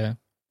deal to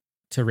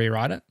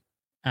rewrite it.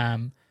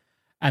 And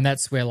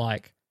that's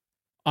where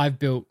I've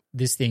built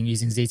this thing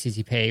using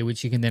ZTTP,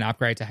 which you can then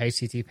upgrade to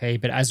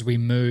HTTP. But as we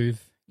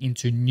move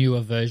into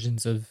newer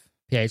versions of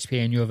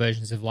PHP and newer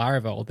versions of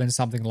Laravel, then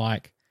something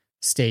like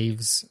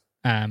Steve's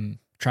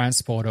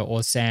transporter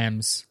or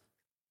Sam's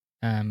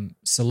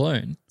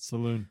Saloon,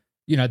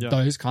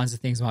 those kinds of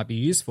things might be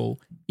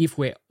useful if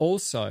we're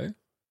also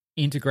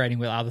integrating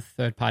with other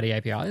third-party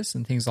APIs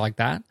and things like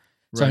that.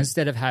 So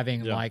instead of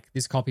having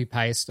this copy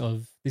paste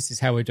of this is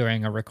how we're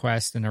doing a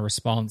request and a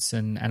response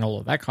and all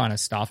of that kind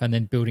of stuff, and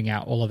then building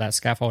out all of that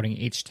scaffolding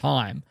each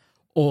time,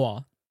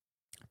 or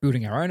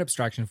building our own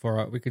abstraction for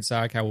it, we could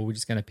say, okay, well, we're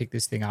just going to pick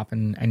this thing up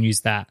and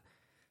use that.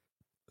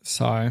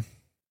 So,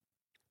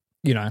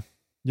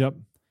 Yep.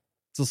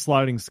 It's a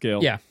sliding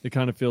scale. Yeah. It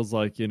kind of feels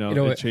like,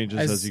 it changes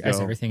as you go. As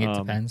everything, it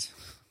depends.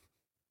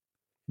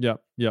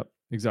 Yep.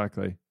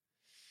 Exactly.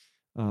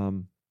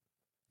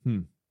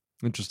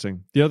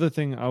 Interesting. The other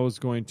thing I was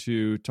going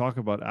to talk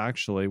about,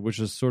 actually, which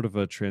is sort of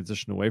a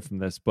transition away from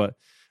this, but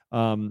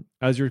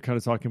as you're kind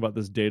of talking about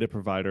this data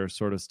provider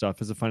sort of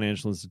stuff, as a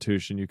financial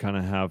institution, you kind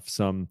of have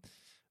some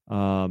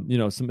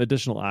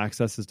additional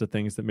accesses to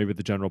things that maybe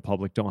the general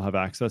public don't have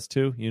access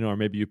to, or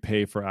maybe you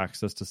pay for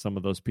access to some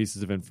of those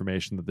pieces of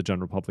information that the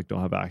general public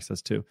don't have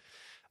access to.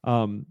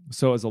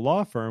 So as a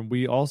law firm,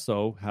 we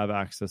also have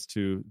access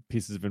to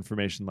pieces of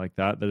information like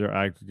that are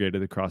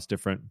aggregated across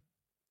different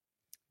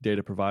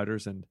data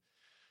providers. And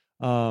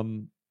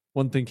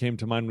one thing came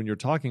to mind when you're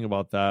talking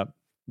about that,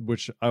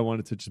 which I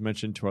wanted to just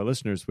mention to our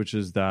listeners, which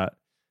is that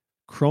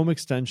Chrome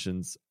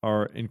extensions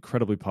are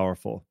incredibly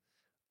powerful.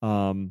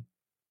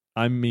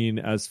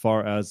 As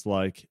far as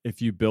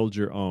if you build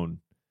your own,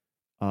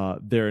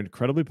 they're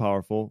incredibly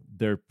powerful.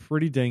 They're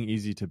pretty dang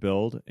easy to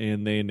build,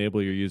 and they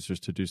enable your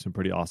users to do some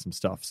pretty awesome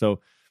stuff. So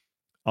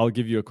I'll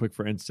give you a quick,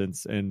 for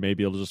instance, and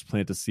maybe it'll just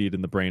plant a seed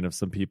in the brain of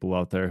some people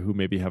out there who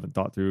maybe haven't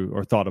thought through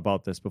or thought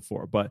about this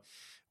before. But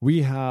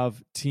we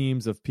have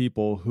teams of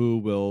people who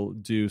will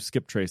do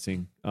skip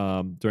tracing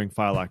during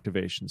file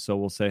activation. So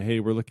we'll say, hey,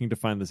 we're looking to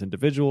find this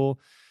individual.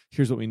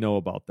 here's what we know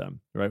about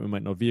them, right? We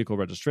might know vehicle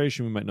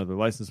registration, we might know their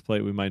license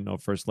plate, we might know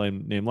first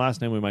name,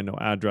 last name, we might know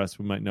address,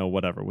 we might know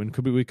whatever. We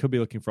could be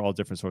looking for all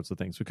different sorts of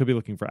things. We could be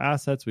looking for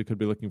assets, we could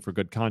be looking for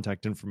good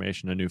contact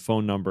information, a new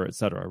phone number,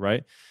 etc.,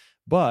 right?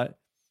 But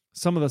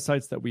some of the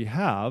sites that we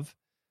have,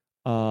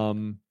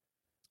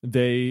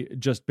 they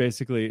just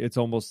basically, it's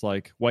almost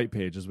like white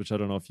pages, which I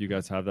don't know if you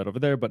guys have that over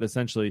there, but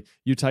essentially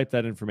you type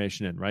that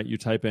information in, right? You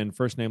type in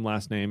first name,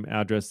 last name,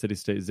 address, city,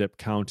 state, zip,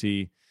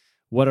 county,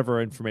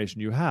 whatever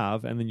information you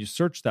have, and then you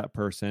search that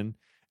person,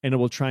 and it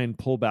will try and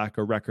pull back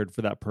a record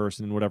for that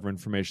person and whatever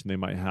information they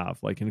might have,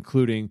 like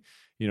including,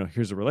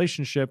 here's the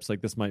relationships,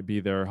 like this might be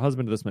their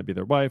husband, this might be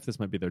their wife, this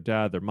might be their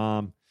dad, their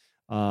mom,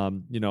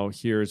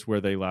 here's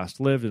where they last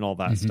lived and all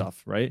that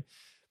stuff, right?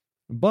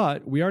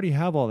 But we already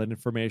have all that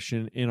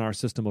information in our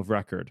system of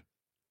record.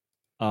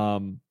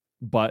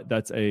 But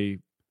that's a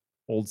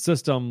old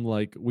system.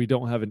 Like, we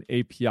don't have an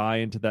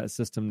API into that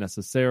system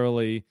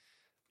necessarily.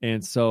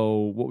 And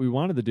so what we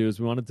wanted to do is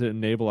we wanted to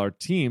enable our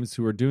teams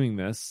who are doing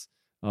this,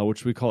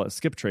 which we call it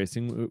skip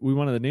tracing. We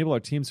want to enable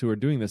our teams who are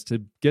doing this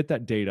to get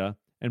that data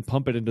and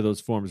pump it into those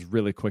forms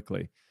really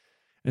quickly.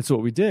 And so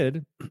what we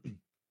did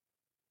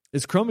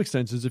is Chrome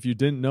extensions, if you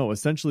didn't know,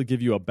 essentially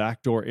give you a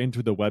backdoor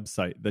into the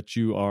website that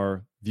you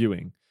are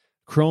viewing.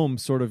 Chrome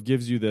sort of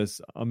gives you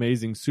this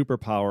amazing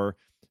superpower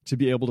to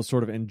be able to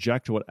sort of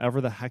inject whatever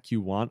the heck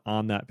you want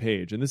on that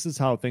page. And this is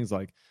how things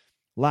like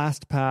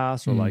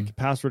LastPass or like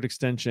password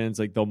extensions,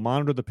 like they'll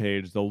monitor the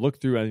page, they'll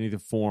look through any of the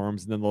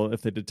forms, and then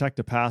if they detect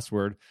a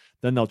password,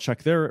 then they'll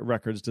check their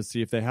records to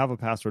see if they have a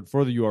password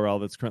for the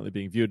URL that's currently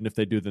being viewed. And if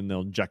they do, then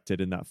they'll inject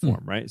it in that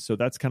form, right? So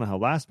that's kind of how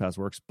LastPass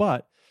works.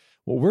 But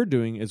what we're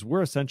doing is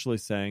we're essentially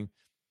saying,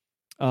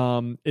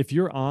 if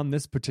you're on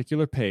this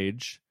particular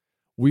page,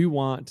 we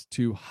want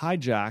to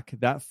hijack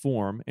that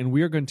form, and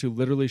we are going to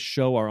literally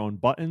show our own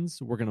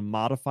buttons. We're going to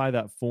modify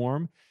that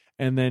form.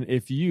 And then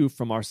if you,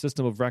 from our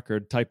system of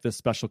record, type this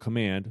special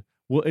command,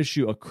 we'll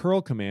issue a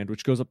curl command,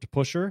 which goes up to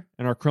Pusher,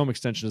 and our Chrome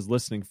extension is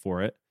listening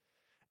for it.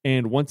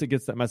 And once it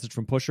gets that message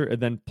from Pusher, it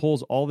then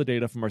pulls all the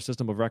data from our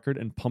system of record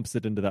and pumps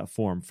it into that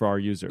form for our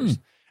users.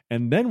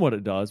 And then what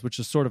it does, which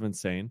is sort of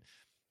insane,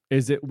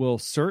 is it will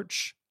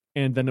search,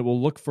 and then it will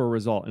look for a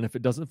result. And if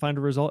it doesn't find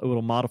a result, it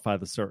will modify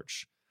the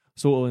search.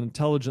 So it will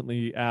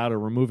intelligently add or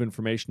remove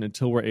information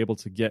until we're able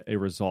to get a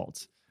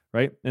result,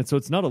 right? And so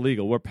it's not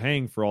illegal. We're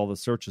paying for all the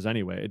searches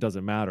anyway. It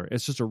doesn't matter.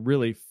 It's just a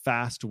really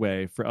fast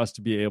way for us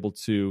to be able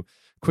to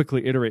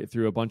quickly iterate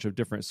through a bunch of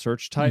different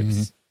search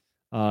types.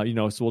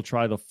 So we'll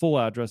try the full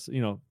address,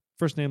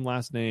 first name,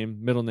 last name,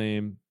 middle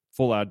name,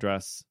 full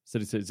address,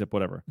 city, state, zip,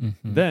 whatever.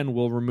 Then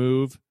we'll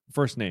remove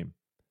first name.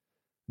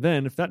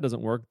 Then if that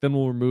doesn't work, then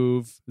we'll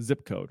remove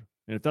zip code.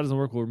 And if that doesn't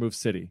work, we'll remove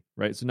city,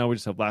 right? So now we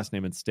just have last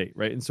name and state,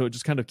 right? And so it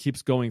just kind of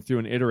keeps going through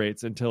and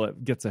iterates until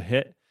it gets a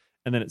hit,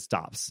 and then it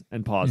stops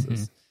and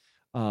pauses.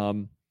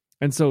 And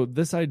so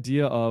this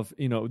idea of,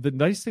 the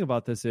nice thing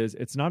about this is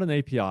it's not an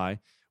API,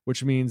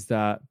 which means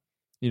that,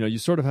 you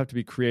sort of have to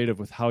be creative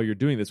with how you're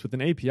doing this. With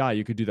an API,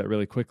 you could do that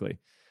really quickly.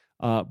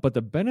 But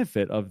the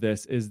benefit of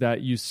this is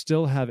that you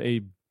still have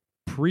a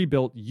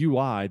pre-built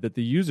UI that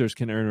the users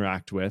can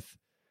interact with,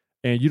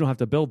 and you don't have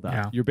to build that.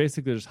 Yeah. You're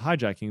basically just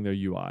hijacking their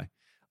UI.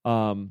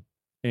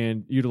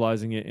 And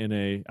utilizing it in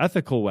a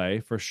ethical way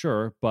for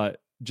sure, but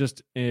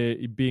just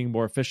being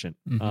more efficient.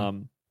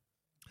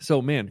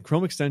 So man,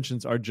 Chrome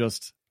extensions are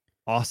just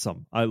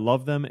awesome. I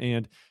love them.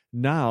 And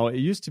now it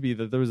used to be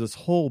that there was this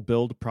whole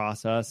build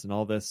process and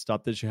all this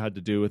stuff that you had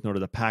to do in order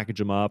to package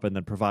them up and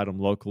then provide them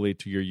locally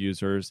to your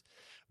users.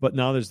 But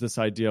now there's this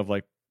idea of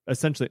like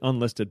essentially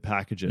unlisted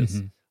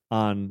packages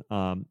on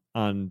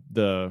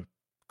the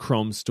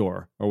Chrome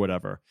store or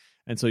whatever.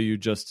 And so you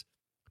just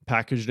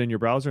package it in your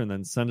browser and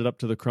then send it up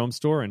to the Chrome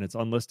store, and it's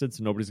unlisted,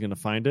 so nobody's going to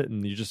find it,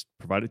 and you just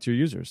provide it to your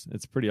users.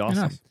 It's pretty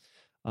awesome.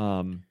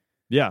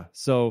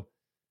 So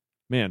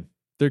man,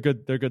 they're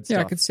good stuff.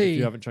 I could see, if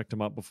you haven't checked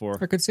them out before.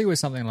 I could see where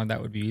something like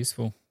that would be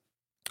useful.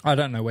 I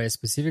don't know where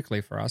specifically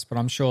for us, but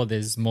I'm sure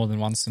there's more than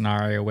one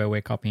scenario where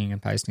we're copying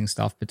and pasting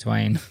stuff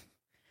between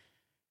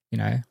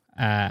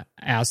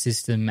our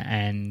system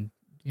and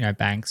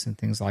banks and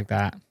things like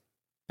that,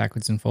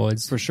 backwards and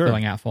forwards, for sure,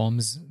 filling out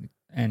forms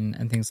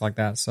and things like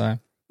that. So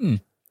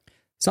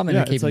something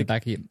to keep in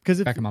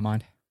the back of my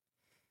mind.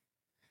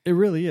 It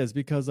really is,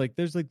 because like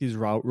there's like these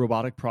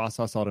robotic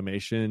process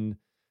automation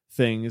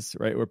things,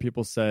 right, where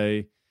people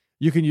say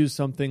you can use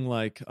something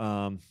like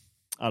I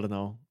don't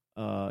know,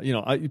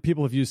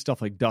 people have used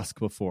stuff like Dusk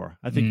before.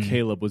 I think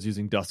Caleb was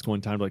using Dusk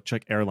one time to like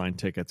check airline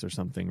tickets or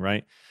something,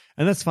 right?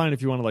 And that's fine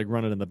if you want to like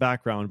run it in the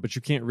background, but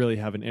you can't really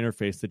have an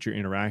interface that you're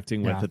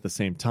interacting with at the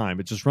same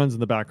time. It just runs in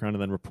the background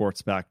and then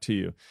reports back to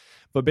you.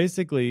 But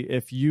basically,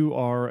 if you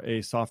are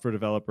a software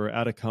developer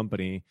at a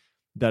company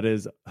that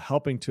is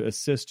helping to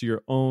assist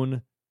your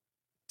own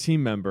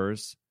team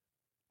members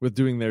with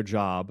doing their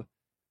job,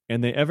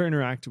 and they ever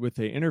interact with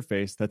an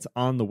interface that's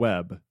on the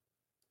web,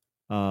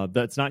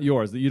 that's not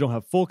yours, that you don't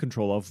have full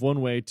control of,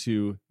 one way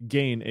to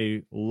gain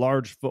a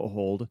large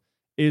foothold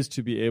is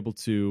to be able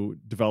to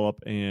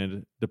develop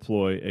and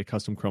deploy a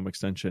custom Chrome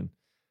extension.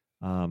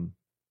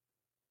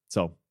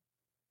 So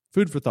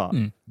food for thought.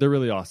 They're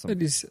really awesome.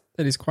 That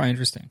is quite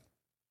interesting.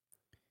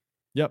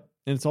 Yep.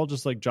 And it's all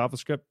just like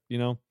JavaScript,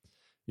 you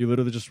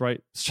literally just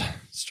write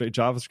straight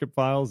JavaScript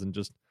files and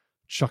just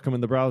chuck them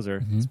in the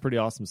browser. It's pretty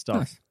awesome stuff.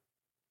 Nice.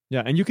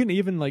 Yeah. And you can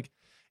even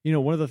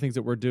one of the things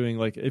that we're doing,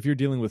 like if you're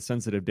dealing with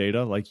sensitive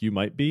data, like you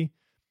might be,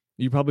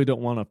 you probably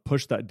don't want to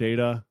push that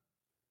data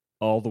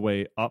all the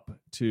way up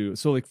to,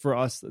 so like for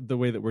us, the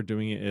way that we're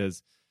doing it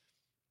is,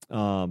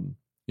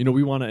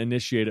 we want to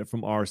initiate it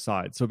from our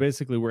side. So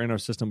basically we're in our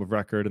system of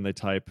record and they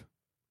type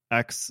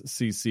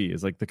XCC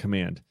is like the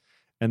command.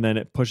 And then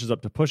it pushes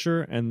up to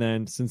pusher. And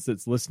then since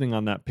it's listening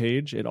on that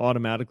page,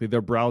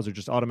 their browser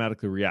just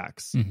automatically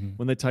reacts.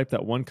 When they type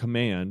that one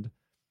command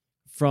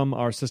from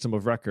our system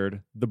of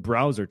record, the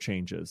browser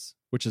changes,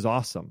 which is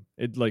awesome.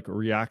 It like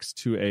reacts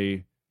to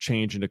a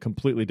change in a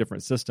completely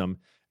different system.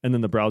 And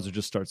then the browser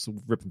just starts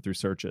ripping through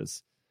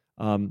searches.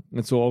 And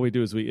so all we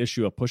do is we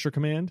issue a pusher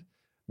command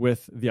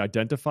with the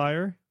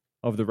identifier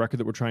of the record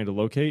that we're trying to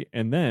locate.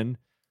 And then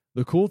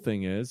the cool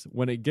thing is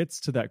when it gets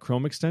to that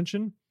Chrome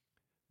extension,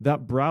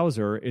 that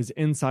browser is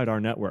inside our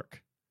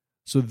network.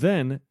 So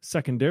then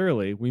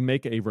secondarily, we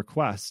make a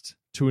request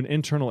to an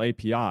internal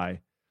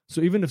API.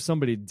 So even if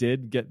somebody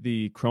did get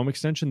the Chrome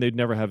extension, they'd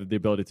never have the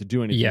ability to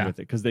do anything with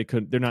it because they're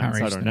not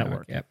inside our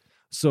network. Yep.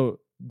 So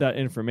that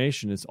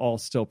information is all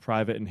still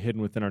private and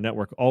hidden within our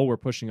network. All we're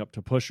pushing up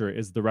to pusher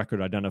is the record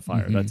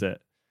identifier. That's it.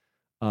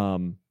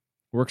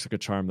 Works like a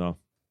charm though.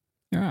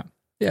 Yeah.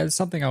 Yeah, it's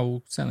something I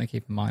will certainly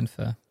keep in mind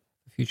for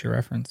future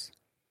reference.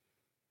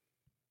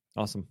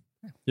 Awesome.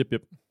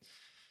 Yep.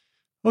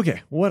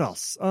 Okay, what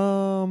else?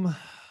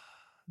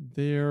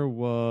 There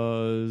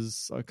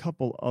was a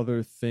couple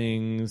other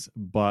things,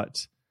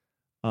 but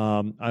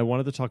I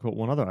wanted to talk about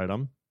one other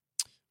item,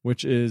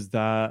 which is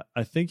that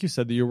I think you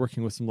said that you're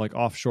working with some like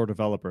offshore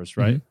developers,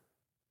 right?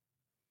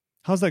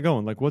 How's that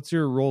going? Like, what's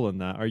your role in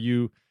that? Are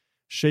you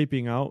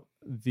shaping out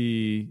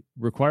the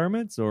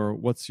requirements, or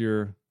what's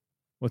your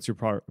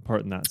part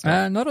in that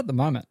stuff? Not at the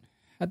moment.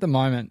 At the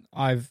moment,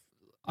 I've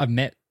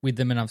met with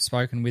them and I've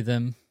spoken with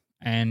them,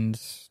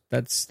 and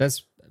that's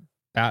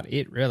about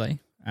it really.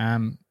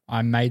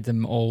 I made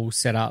them all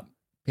set up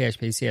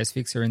PHP CS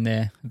Fixer in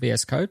their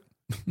VS Code.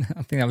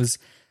 I think that was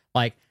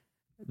like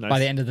nice. By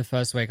the end of the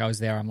first week I was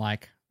there, I'm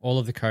like, all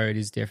of the code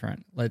is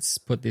different. Let's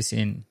put this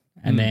in.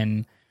 And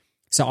then,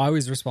 so I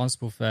was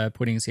responsible for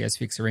putting CS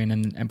Fixer in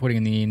and putting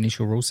in the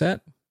initial rule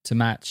set to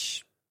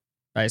match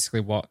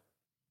basically what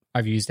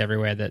I've used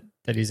everywhere that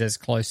is as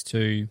close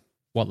to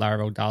what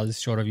Laravel does,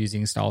 short of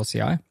using Style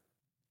CI.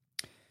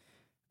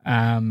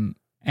 And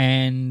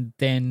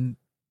then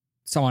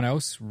someone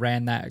else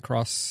ran that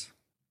across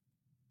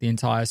the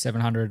entire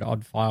 700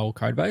 odd file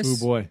code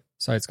base. Oh boy.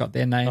 So it's got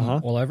their name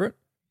all over it.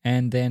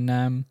 And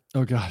then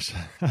oh gosh.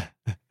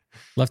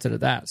 left it at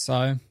that.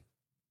 So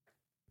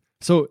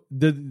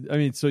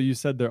you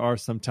said there are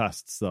some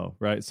tests though,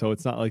 right? So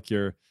it's not like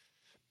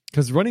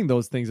because running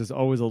those things is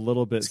always a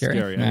little bit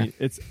scary. Yeah. I mean,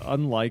 it's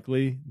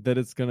unlikely that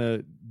it's going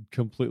to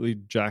completely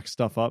jack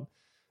stuff up,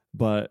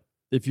 but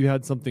if you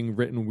had something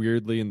written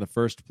weirdly in the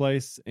first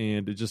place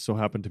and it just so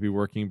happened to be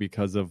working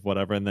because of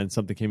whatever, and then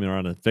something came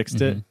around and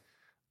fixed it,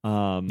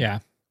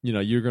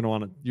 you're going to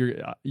want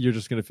to, you're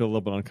just going to feel a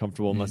little bit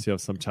uncomfortable unless you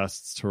have some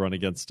tests to run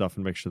against stuff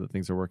and make sure that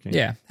things are working.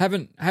 Yeah.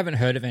 Haven't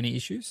heard of any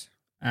issues.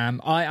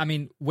 I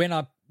mean, when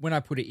I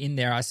put it in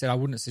there, I said I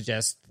wouldn't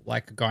suggest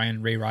like going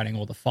and rewriting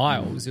all the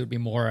files. It would be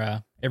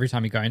more every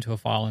time you go into a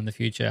file in the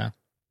future,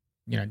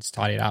 just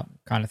tidy it up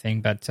kind of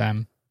thing. But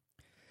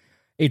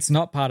it's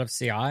not part of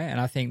CI, and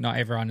I think not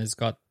everyone has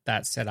got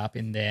that set up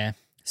in their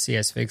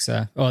CS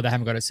Fixer, or they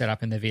haven't got it set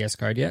up in their VS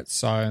Code yet.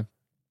 So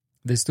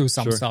there's still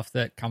some stuff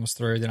that comes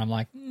through that I'm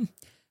like,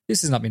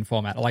 this has not been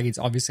formatted. Like, it's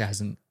obviously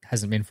hasn't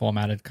been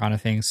formatted kind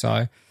of thing.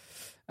 So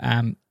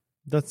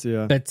that's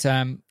but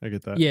I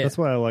get that. Yeah, that's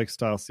why I like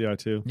Style CI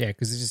too. Yeah,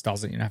 because it just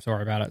doesn't. You don't have to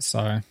worry about it.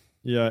 So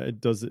yeah, it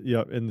does it.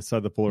 Yeah,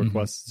 inside the pull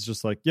request, it's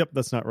just like, yep,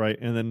 that's not right.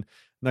 And then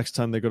next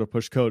time they go to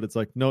push code, it's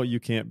like, no, you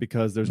can't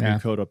because there's new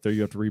code up there.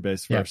 You have to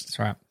rebase first. Yeah, that's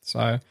right.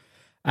 So,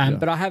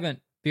 but I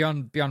haven't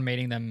beyond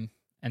meeting them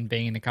and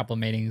being in a couple of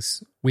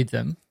meetings with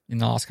them in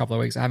the last couple of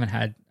weeks. I haven't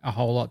had a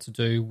whole lot to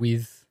do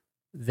with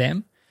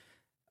them.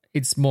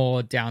 It's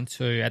more down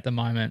to at the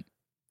moment.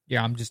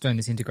 Yeah, I'm just doing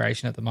this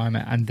integration at the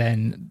moment, and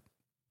then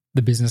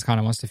the business kind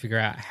of wants to figure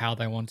out how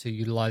they want to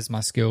utilize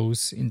my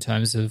skills in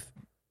terms of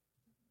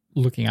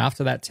looking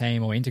after that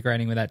team or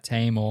integrating with that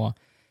team or,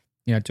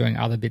 doing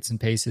other bits and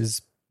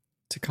pieces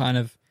to kind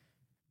of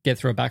get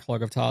through a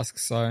backlog of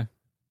tasks. So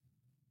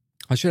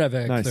I should have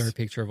a clearer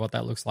picture of what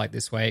that looks like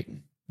this week.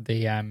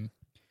 The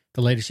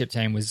leadership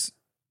team was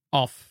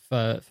off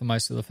for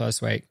most of the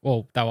first week.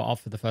 Well, they were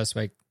off for the first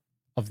week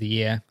of the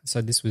year.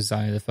 So this was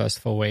only the first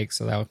 4 weeks.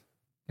 So they were,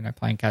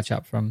 playing catch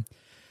up from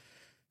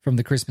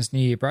the Christmas New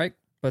Year break.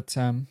 But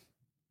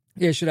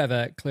should have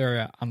a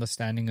clearer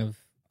understanding of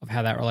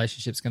how that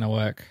relationship's going to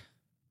work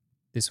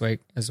this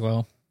week as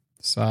well.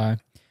 So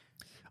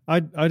I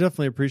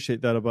definitely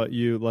appreciate that about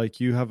you. Like,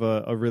 you have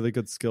a really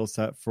good skill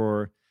set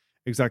for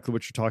exactly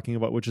what you're talking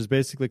about, which is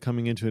basically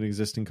coming into an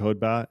existing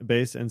code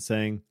base and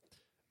saying,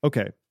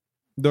 okay,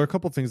 there are a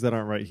couple things that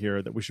aren't right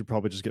here that we should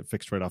probably just get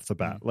fixed right off the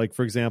bat. Like,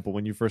 for example,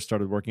 when you first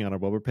started working on a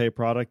WilberPay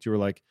product, you were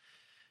like,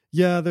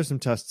 yeah, there's some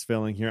tests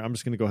failing here. I'm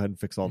just going to go ahead and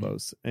fix all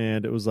those.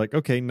 And it was like,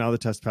 okay, now the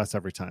test pass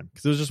every time.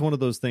 Because it was just one of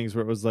those things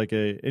where it was like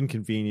a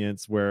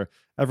inconvenience where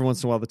every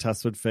once in a while the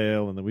tests would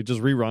fail and then we just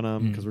rerun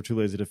them because we're too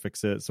lazy to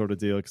fix it, sort of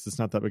deal, because it's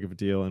not that big of a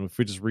deal. And if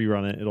we just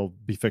rerun it, it'll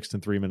be fixed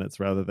in 3 minutes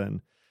rather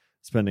than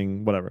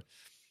spending whatever.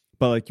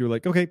 But like you were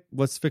like, okay,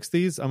 let's fix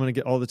these. I'm going to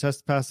get all the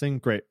tests passing.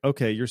 Great.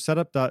 Okay, your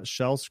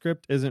setup.shell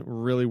script isn't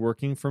really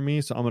working for me,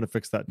 so I'm going to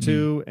fix that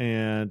too.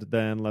 And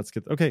then let's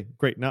get, okay,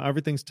 great. Now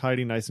everything's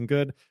tidy, nice and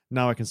good.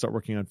 Now I can start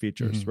working on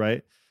features,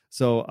 right?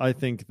 So I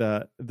think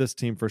that this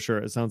team for sure,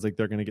 it sounds like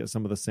they're going to get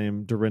some of the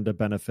same Dorinda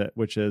benefit,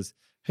 which is,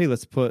 hey,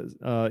 let's put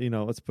a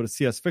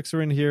CS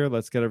fixer in here.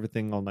 Let's get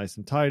everything all nice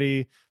and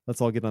tidy.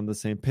 Let's all get on the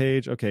same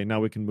page. Okay, now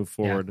we can move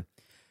forward.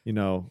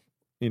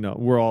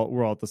 We're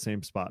all at the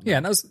same spot now. Yeah,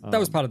 and that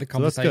was part of the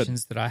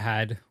conversations that I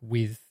had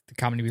with the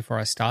company before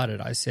I started.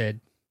 I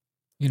said,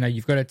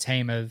 you've got a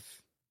team of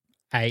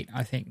 8,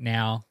 I think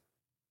now,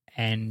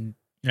 and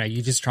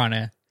you're just trying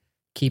to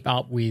keep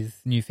up with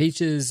new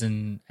features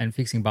and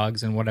fixing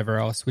bugs and whatever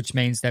else, which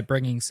means that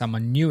bringing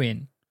someone new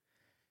in,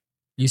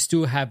 you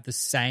still have the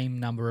same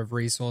number of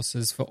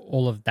resources for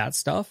all of that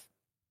stuff,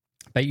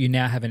 but you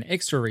now have an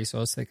extra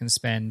resource that can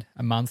spend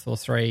a month or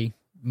 3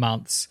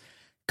 months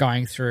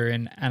going through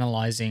and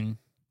analyzing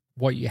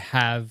what you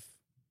have,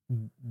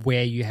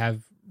 where you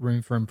have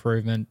room for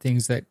improvement,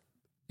 things that,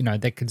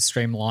 that could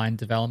streamline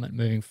development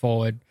moving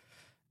forward.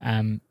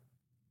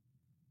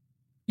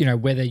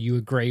 Whether you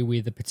agree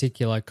with a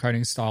particular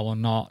coding style or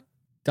not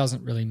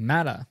doesn't really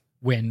matter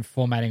when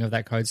formatting of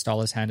that code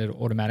style is handled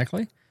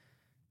automatically.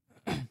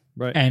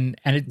 Right. And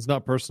it's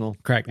not personal.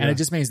 Correct. Yeah. And it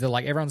just means that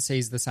like everyone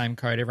sees the same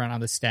code, everyone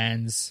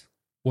understands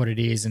what it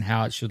is and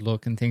how it should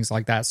look and things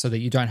like that, so that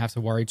you don't have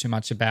to worry too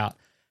much about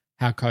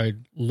how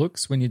code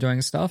looks when you're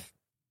doing stuff.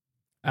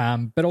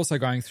 But also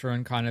going through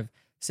and kind of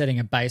setting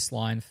a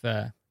baseline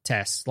for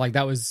tests. Like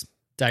that was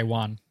day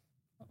one,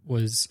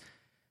 was,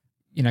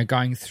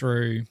 going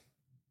through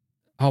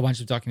a whole bunch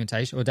of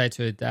documentation, or day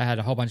 2, they had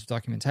a whole bunch of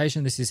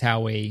documentation. This is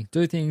how we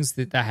do things.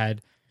 That they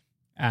had,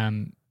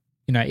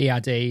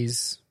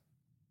 ERDs,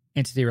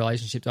 entity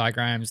relationship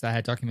diagrams. They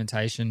had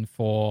documentation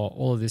for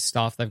all of this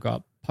stuff. They've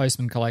got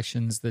Postman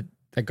collections that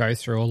go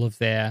through all of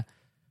their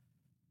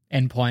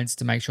endpoints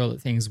to make sure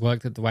that things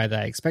work the way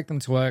they expect them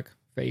to work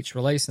for each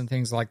release and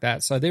things like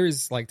that. So there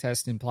is like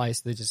tests in place.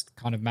 They're just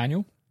kind of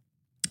manual.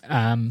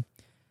 And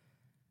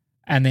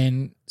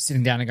then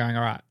sitting down and going,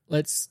 all right,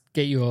 let's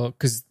get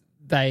because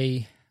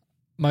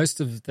most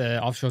of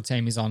the offshore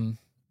team is on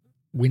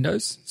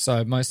Windows.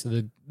 So most of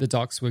the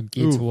docs were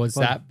geared towards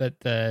that. But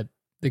the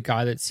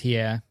guy that's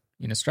here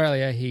in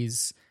Australia,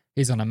 he's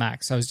on a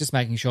Mac. So I was just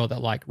making sure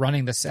that like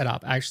running the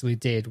setup actually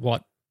did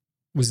what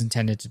was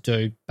intended to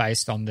do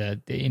based on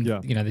the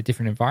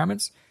different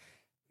environments.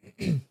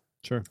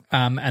 Sure.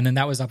 And then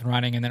that was up and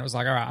running, and then it was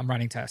like, all right, I'm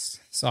running tests.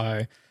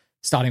 So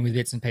starting with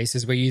bits and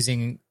pieces, we're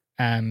using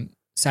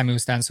Samuel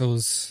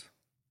Stansel's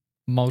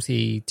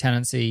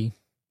multi-tenancy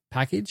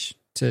package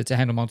to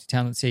handle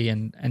multi-tenancy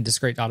and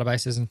discrete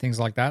databases and things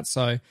like that.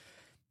 So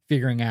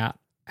figuring out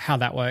how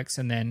that works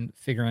and then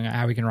figuring out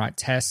how we can write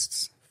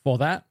tests for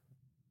that.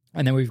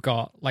 And then we've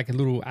got like a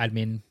little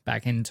admin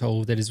backend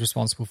tool that is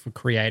responsible for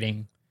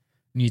creating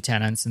new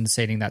tenants and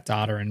seeding that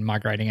data and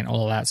migrating and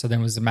all of that. So then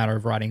it was a matter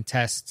of writing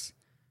tests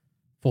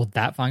for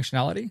that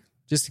functionality,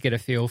 just to get a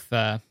feel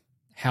for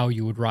how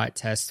you would write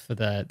tests for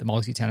the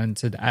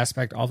multi-tenanted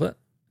aspect of it.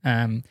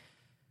 And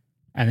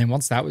then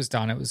once that was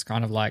done, it was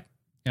kind of like,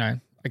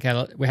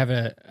 okay, we have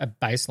a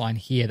baseline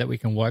here that we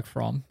can work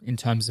from in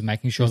terms of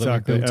making sure that we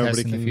build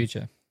tests in the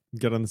future.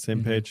 Get on the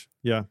same page.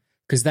 Yeah.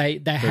 Because they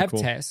have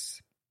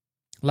tests.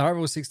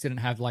 Laravel 6 didn't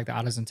have like the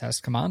artisan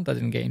test command. That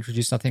didn't get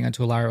introduced, I think,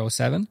 until Laravel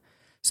 7.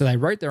 So they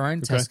wrote their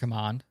own test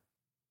command,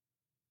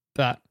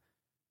 but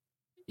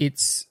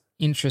it's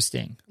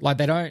interesting. Like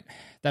they don't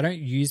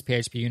use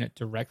PHP unit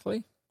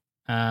directly.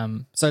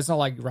 So it's not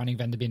like running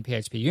vendor bin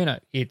PHP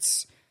unit.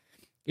 It's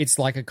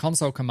like a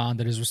console command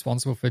that is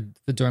responsible for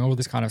doing all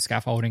this kind of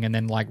scaffolding and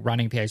then like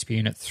running PHP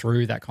unit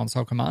through that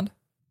console command.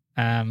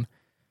 And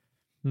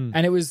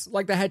it was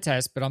like they had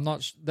tests, but I'm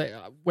not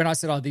when I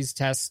said, oh, these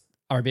tests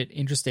are a bit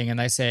interesting, and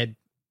they said,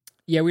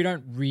 yeah, we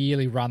don't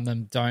really run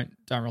them. Don't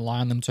rely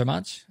on them too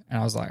much. And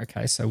I was like,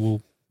 okay, so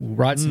we'll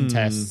write some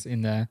tests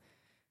in the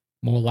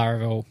more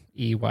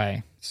Laravel-y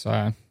way.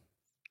 So,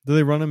 do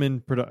they run them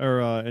in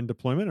in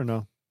deployment or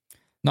no?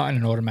 Not in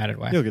an automated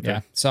way. You'll get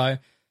there. So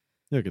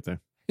you'll get there.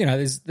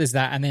 There's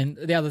that, and then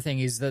the other thing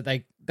is that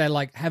they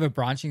like have a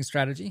branching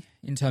strategy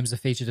in terms of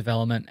feature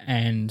development,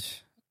 and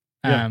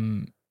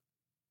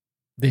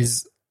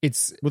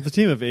it's with the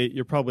team of 8,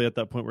 you're probably at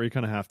that point where you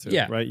kind of have to,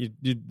 yeah, right?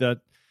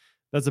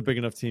 That's a big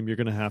enough team. You're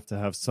going to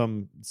have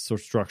some sort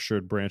of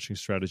structured branching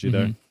strategy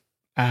there.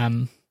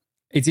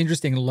 it's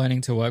interesting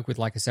learning to work with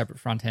like a separate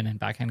front end and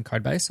back end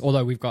code base.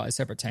 Although we've got a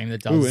separate team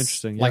that does. Ooh,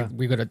 interesting. Like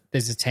Yeah.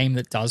 there's a team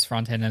that does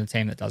front end and a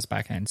team that does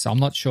back end. So I'm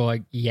not sure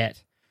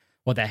yet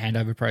what that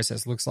handover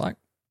process looks like.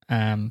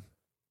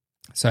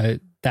 So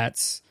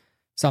that's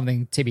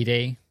something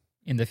TBD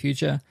in the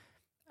future.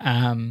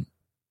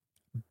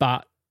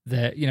 But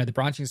the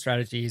branching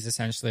strategy is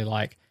essentially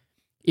like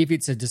if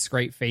it's a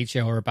discrete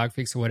feature or a bug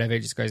fix or whatever,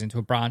 it just goes into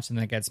a branch and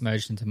then it gets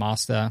merged into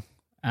master.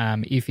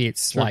 If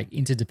it's like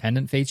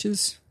interdependent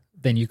features,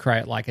 then you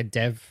create like a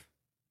dev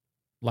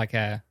branch,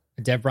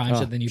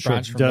 and then you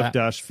branch from dev that.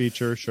 dash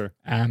feature, sure.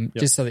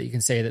 Just so that you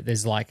can see that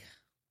there's like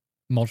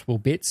multiple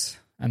bits,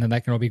 and then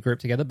they can all be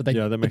grouped together. But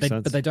that makes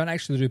sense. But they don't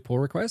actually do pull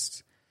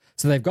requests.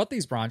 So they've got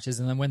these branches,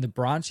 and then when the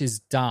branch is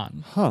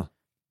done,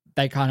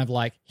 they kind of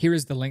like, here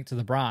is the link to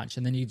the branch,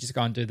 and then you just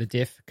go and do the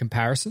diff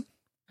comparison.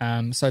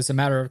 So it's a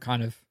matter of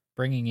kind of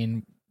bringing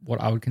in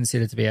what I would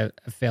consider to be a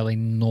fairly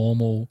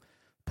normal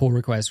pull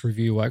request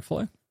review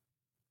workflow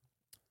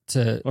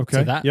to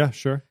that. Yeah,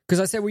 sure. Because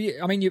I said,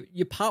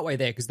 you're partway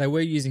there because they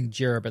were using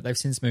Jira, but they've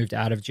since moved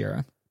out of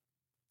Jira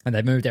and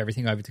they moved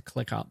everything over to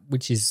ClickUp,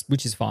 which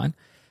is fine.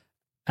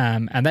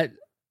 And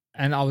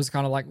I was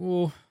kind of like,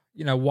 well,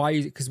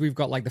 why? Because we've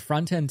got like the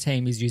front end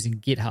team is using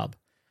GitHub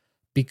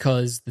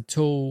because the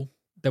tool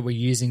that we're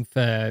using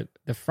for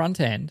the front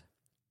end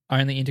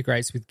only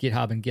integrates with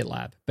GitHub and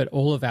GitLab, but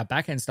all of our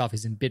back end stuff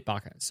is in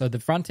Bitbucket. So the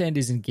front end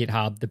is in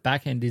GitHub, the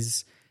back end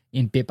is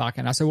in Bitbucket.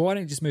 And I said, well, why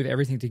don't you just move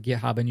everything to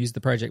GitHub and use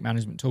the project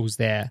management tools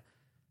there?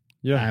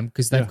 Yeah.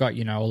 Because they've got,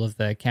 all of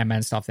the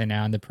Kanban stuff there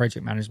now, and the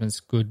project management's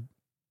good,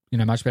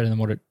 much better than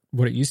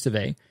what it used to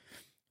be.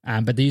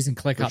 But they're using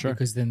ClickUp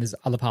because then there's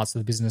other parts of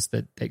the business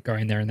that go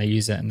in there and they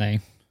use it and they,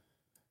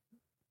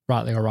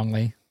 rightly or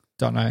wrongly,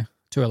 don't know,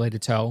 too early to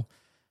tell,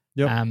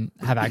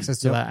 have access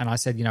to that. And I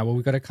said, well,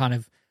 we've got to kind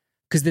of,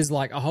 because there's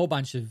like a whole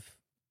bunch of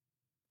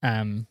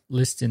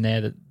lists in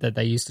there that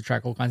they use to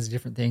track all kinds of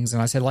different things.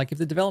 And I said, like, if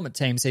the development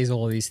team sees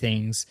all of these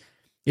things,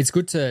 it's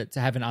good to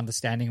have an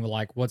understanding of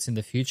like what's in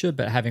the future,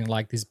 but having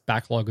like this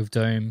backlog of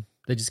doom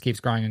that just keeps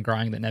growing and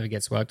growing that never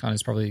gets worked on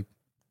is probably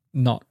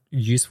not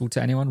useful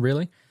to anyone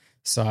really.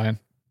 So,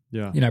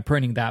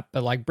 pruning that,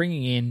 but like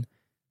bringing in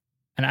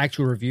an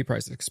actual review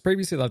process, because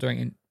previously they were doing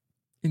it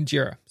in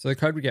Jira. So the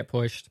code would get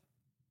pushed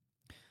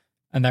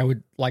and they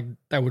would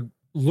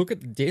look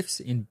at the diffs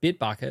in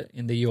Bitbucket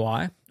in the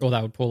UI, or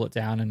they would pull it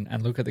down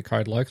and look at the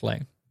code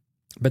locally.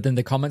 But then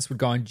the comments would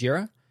go in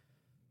Jira.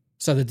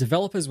 So the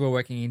developers were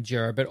working in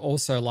Jira, but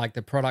also like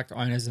the product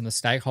owners and the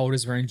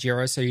stakeholders were in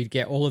Jira. So you'd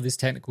get all of this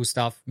technical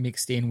stuff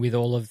mixed in with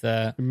all of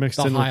the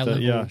high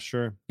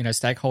level,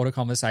 stakeholder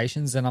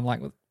conversations. And I'm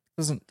like, well,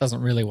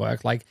 doesn't really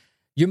work. Like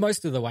you're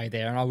most of the way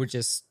there, and I would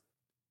just,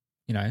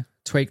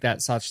 tweak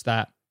that such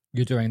that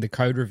you're doing the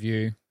code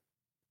review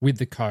with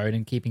the code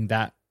and keeping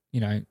that,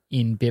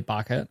 in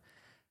Bitbucket,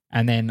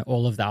 and then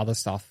all of the other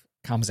stuff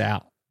comes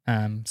out.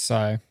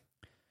 So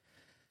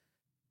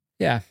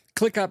yeah,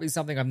 ClickUp is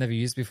something I've never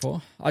used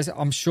before.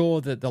 I'm sure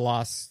that the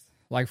last,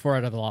 like 4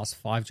 out of the last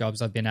 5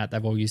 jobs I've been at,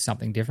 they've all used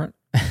something different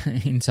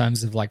in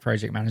terms of like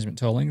project management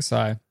tooling.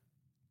 So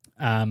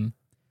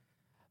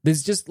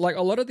there's just like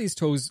a lot of these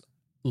tools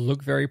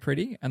look very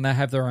pretty and they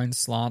have their own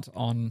slant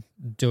on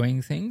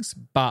doing things,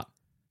 but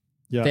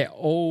they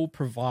all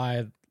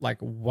provide like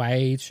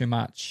way too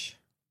much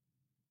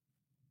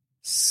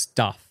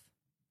stuff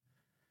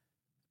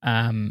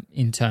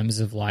in terms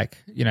of like,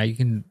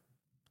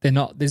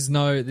 there's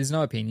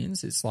no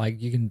opinions. It's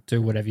like you can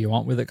do whatever you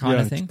want with it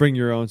kind of thing. Bring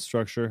your own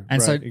structure.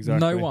 And so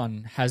no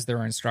one has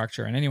their own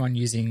structure, and anyone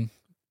using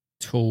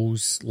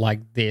tools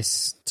like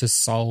this to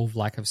solve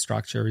lack of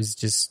structure is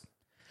just,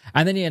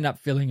 and then you end up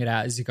filling it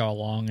out as you go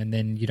along, and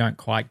then you don't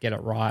quite get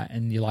it right,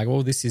 and you're like,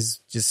 well, this is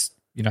just,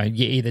 you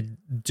either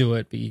do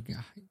it but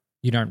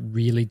you don't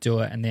really do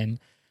it, and then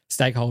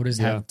stakeholders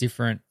have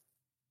different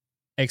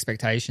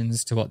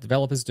expectations to what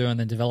developers do, and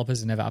then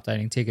developers are never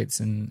updating tickets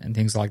and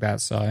things like that.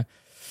 So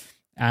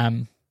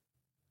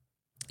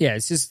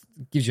it's just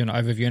gives you an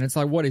overview, and it's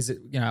like, what is it,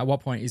 at what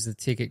point is the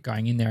ticket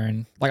going in there?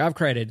 And like I've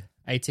created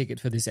a ticket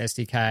for this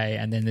SDK,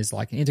 and then there's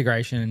like an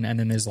integration, and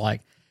then there's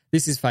like,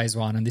 this is phase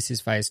 1 and this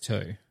is phase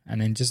 2, and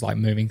then just like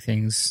moving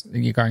things,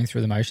 you're going through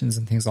the motions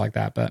and things like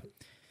that. But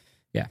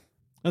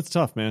that's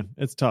tough, man.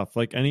 It's tough.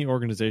 Like any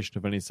organization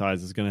of any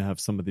size is going to have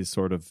some of these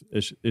sort of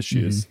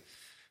issues.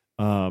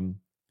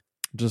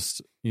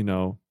 Just,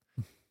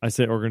 I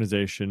say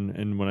organization,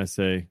 and when I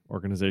say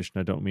organization,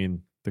 I don't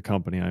mean the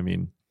company. I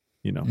mean,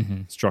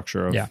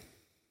 structure of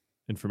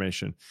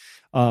information.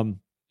 I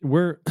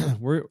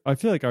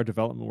feel like our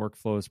development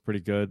workflow is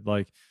pretty good.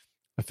 Like,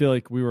 I feel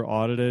like we were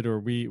audited, or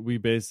we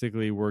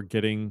basically were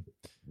getting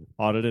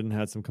audited and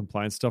had some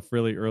compliance stuff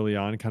really early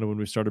on, kind of when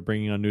we started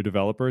bringing on new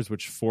developers,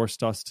 which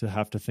forced us to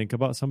have to think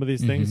about some of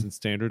these things and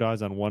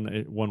standardize on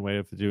one way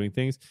of doing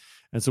things.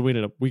 And so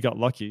we got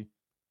lucky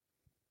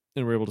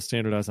and we're able to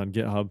standardize on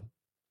GitHub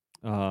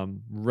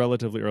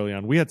relatively early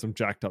on. We had some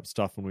jacked up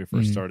stuff when we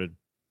first started.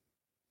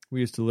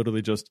 We used to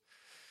literally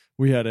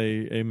we had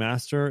a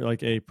master,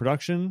 like a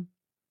production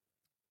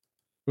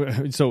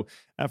So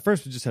at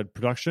first we just had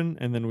production,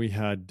 and then we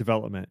had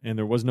development, and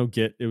there was no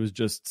Git. It was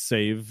just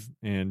save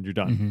and you're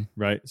done,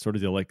 right? Sort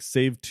of deal, like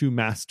save to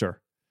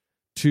master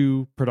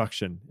to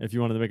production. If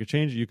you wanted to make a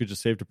change, you could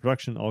just save to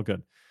production, all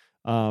good.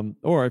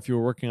 Or if you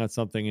were working on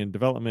something in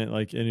development,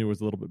 like, and it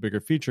was a little bit bigger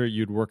feature,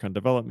 you'd work on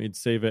development, you'd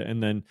save it,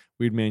 and then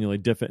we'd manually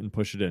diff it and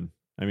push it in.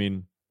 I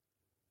mean,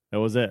 that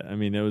was it. I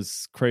mean, it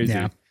was crazy,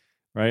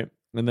 right?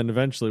 And then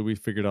eventually we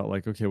figured out,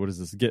 like, okay, what is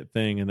this Git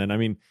thing? And then, I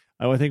mean,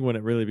 I think when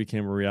it really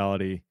became a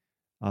reality,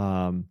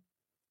 was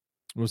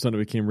when it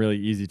became really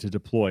easy to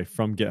deploy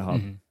from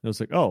GitHub. It was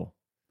like, oh,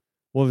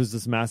 well, there's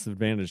this massive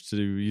advantage to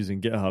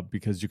using GitHub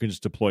because you can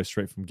just deploy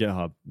straight from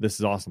GitHub. This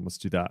is awesome. Let's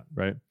do that,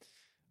 right?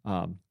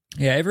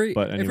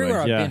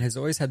 Everywhere I've been has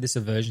always had this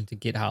aversion to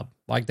GitHub.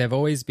 Like, they've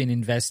always been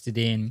invested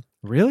in.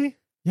 Really?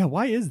 Yeah.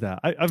 Why is that?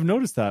 I've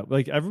noticed that.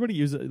 Like, everybody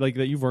uses, like,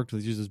 that you've worked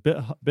with uses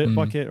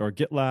Bitbucket or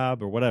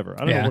GitLab or whatever.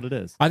 I don't know what it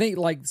is. I think,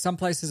 like, some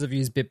places have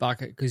used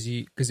Bitbucket because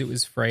it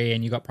was free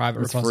and you got private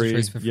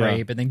repositories for free.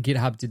 Yeah. But then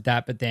GitHub did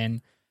that. But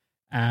then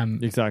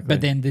exactly. But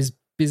then there's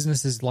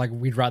businesses like,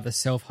 we'd rather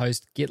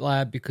self-host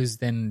GitLab because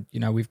then, you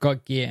know, we've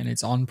got Git and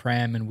it's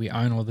on-prem and we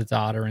own all the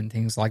data and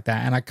things like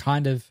that. And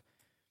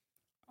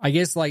I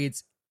guess, like,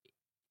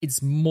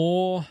 it's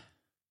more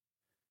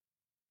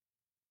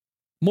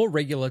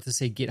regular to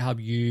see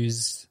GitHub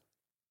used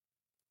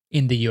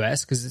in the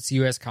US because it's a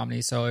US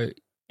company. So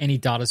any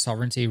data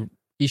sovereignty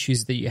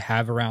issues that you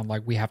have around,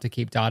 like, we have to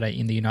keep data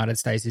in the United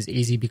States is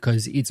easy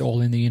because it's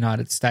all in the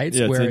United States.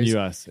 Yeah, whereas it's in the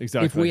US.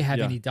 Exactly. If we have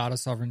any data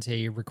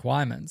sovereignty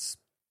requirements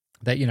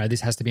that, you know, this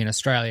has to be in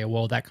Australia,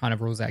 well, that kind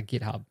of rules out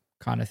GitHub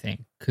kind of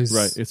thing.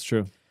 Right, it's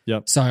true.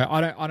 Yep. So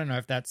I don't know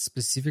if that's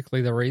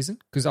specifically the reason,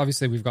 because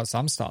obviously we've got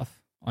some stuff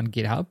on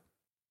GitHub.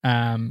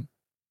 And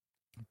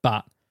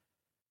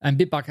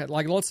Bitbucket,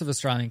 like, lots of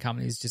Australian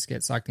companies just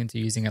get sucked into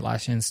using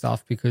Atlassian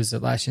stuff because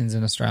Atlassian's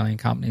an Australian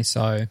company,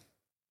 so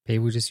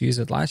people just use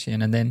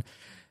Atlassian. And then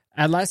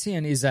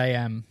Atlassian is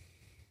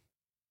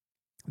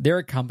they're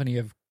a company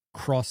of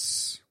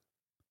cross-selling.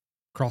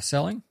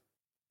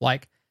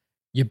 Like,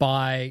 you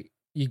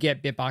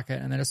get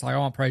Bitbucket, and then it's like,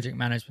 oh, project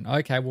management.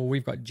 Okay, well,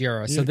 we've got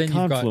Jira. So then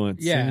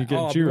Confluence, you've got, and you get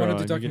Jira, we want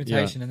to do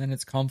documentation, and then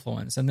it's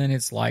Confluence, and then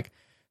it's like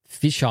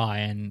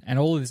Fisheye and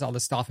all of this other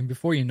stuff. And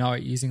before you know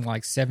it, using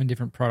like 7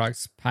 different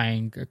products,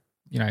 paying,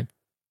 you know,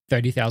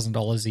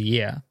 $30,000 a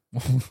year,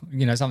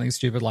 you know, something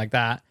stupid like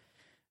that.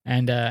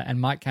 And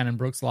Mike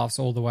Cannon-Brookes laughs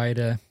all the way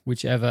to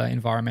whichever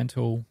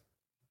environmental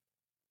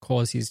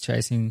cause he's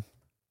chasing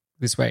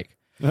this week.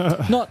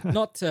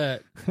 not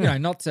to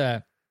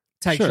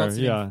take shots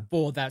at him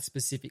for that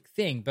specific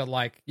thing, but,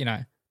 like, you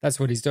know, that's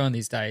what he's doing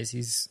these days.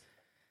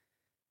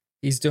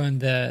 He's doing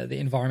the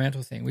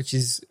environmental thing, which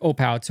is all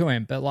power to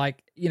him. But,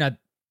 like, you know,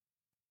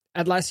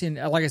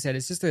 Atlassian, like I said,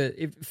 it's just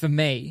for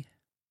me,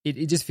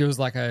 it just feels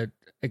like a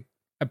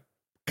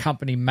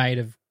company made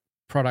of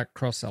product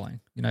cross-selling.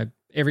 You know,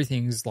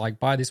 everything's like,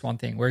 buy this one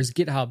thing. Whereas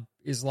GitHub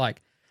is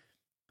like,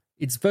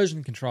 it's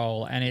version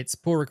control and it's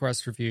pull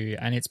request review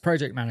and it's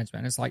project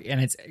management. It's like,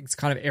 and it's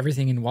kind of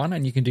everything in one,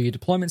 and you can do your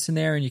deployments in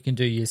there and you can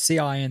do your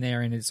CI in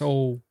there, and it's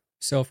all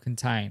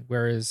self-contained.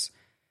 Whereas,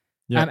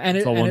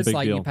 it's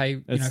like deal. You pay,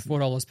 you know,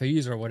 $4 per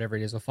user or whatever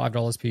it is, or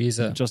 $5 per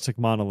user, just like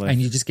monolith,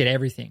 and you just get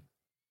everything.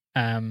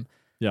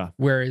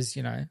 Whereas,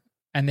 you know,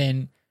 and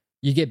then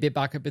you get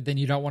Bitbucket, but then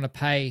you don't want to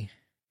pay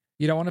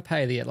the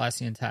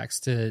Atlassian tax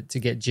to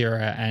get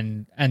Jira,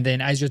 and then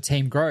as your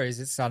team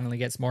grows, it suddenly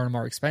gets more and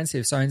more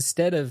expensive. So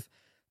instead of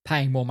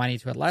paying more money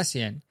to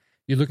Atlassian,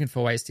 you're looking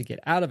for ways to get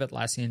out of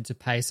Atlassian to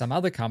pay some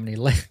other company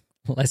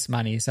less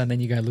money. So then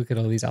you go look at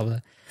all these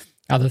other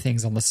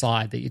things on the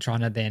side that you're trying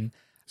to then.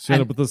 So you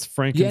end up with this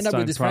Frankenstein, you end up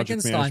with this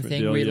Frankenstein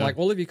thing where like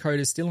all of your code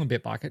is still in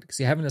Bitbucket because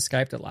you haven't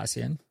escaped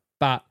Atlassian,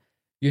 but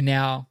you're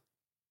now,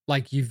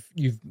 like, you've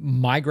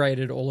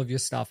migrated all of your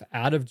stuff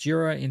out of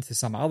Jira into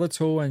some other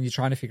tool, and you're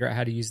trying to figure out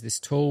how to use this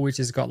tool, which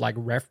has got like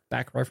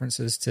back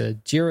references to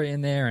Jira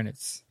in there, and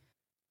it's.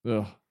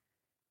 Ugh.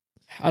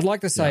 I'd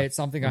like to say it's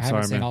something I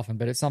haven't seen often,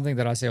 but it's something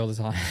that I see all the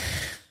time.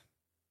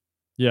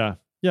 Yeah.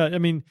 I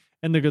mean,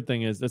 and the good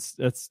thing is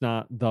it's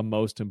not the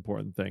most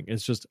important thing.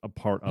 It's just a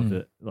part of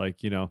it,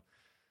 like, you know.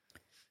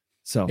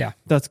 So yeah,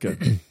 that's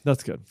good.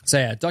 That's good. So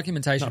yeah,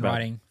 documentation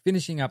writing,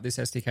 finishing up this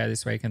SDK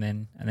this week, and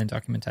then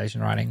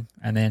documentation writing,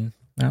 and then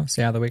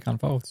see how the week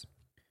unfolds.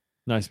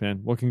 Nice,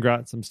 man. Well,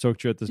 congrats. I'm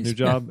stoked you're at this new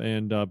job,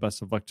 and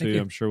best of luck to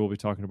you. I'm sure we'll be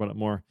talking about it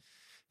more.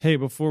 Hey,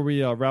 before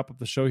we wrap up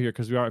the show here,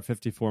 because we are at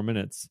 54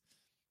 minutes,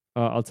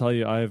 I'll tell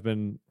you, I have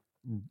been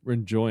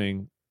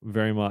enjoying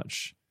very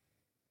much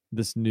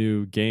this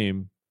new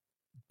game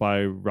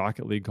by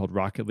Rocket League called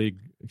Rocket League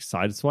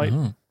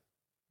Sideswipe.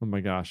 Oh my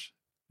gosh,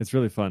 it's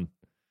really fun.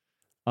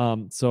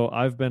 So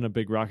I've been a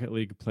big Rocket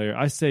League player.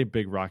 I say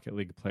big Rocket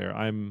League player.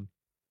 I'm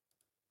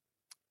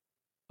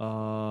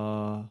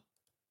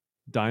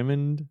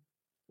Diamond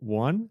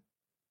 1,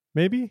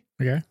 maybe?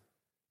 Okay.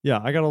 Yeah,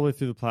 I got all the way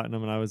through the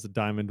Platinum, and I was a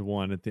Diamond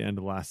 1 at the end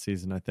of last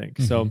season, I think.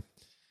 So,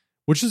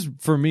 which is,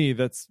 for me,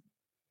 that's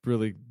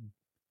really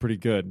pretty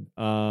good.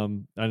 I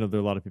know there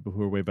are a lot of people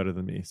who are way better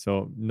than me,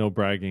 so no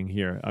bragging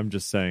here. I'm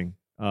just saying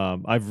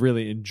I've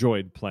really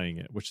enjoyed playing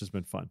it, which has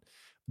been fun.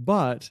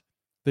 But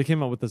they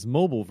came out with this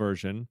mobile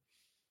version,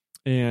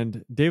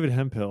 and David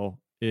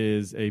Hemphill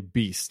is a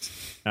beast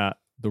at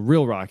the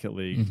real Rocket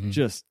League.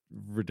 Just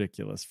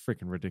ridiculous,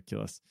 freaking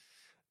ridiculous.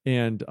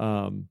 And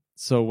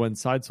so when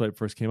Sideswipe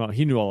first came out,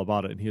 he knew all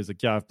about it, and he was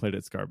like, yeah, I've played it,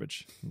 it's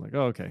garbage. I'm like,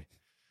 oh, okay.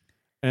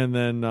 And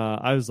then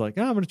I was like,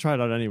 I'm going to try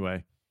it out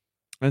anyway.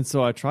 And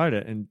so I tried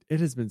it, and it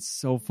has been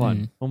so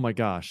fun. Oh my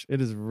gosh,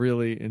 it is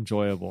really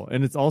enjoyable.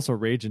 And it's also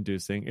rage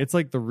inducing. It's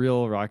like the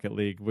real Rocket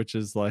League, which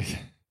is like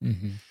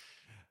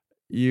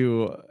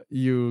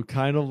you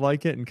kind of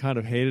like it and kind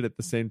of hate it at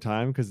the same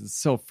time because it's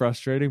so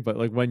frustrating. But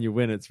like when you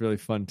win, it's really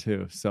fun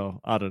too.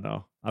 So I don't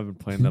know. I've been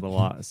playing that a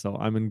lot. So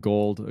I'm in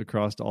gold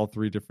across all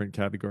 3 different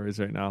categories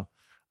right now.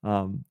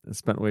 I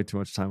spent way too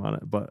much time on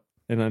it, but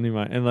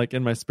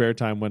in my spare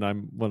time when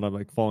I'm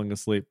like falling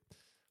asleep,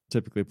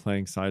 typically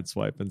playing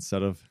Sideswipe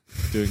instead of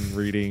doing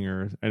reading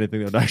or anything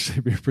that would actually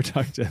be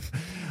productive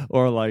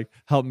or like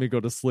help me go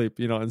to sleep.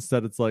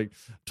 Instead it's like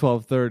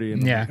 12:30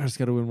 and I just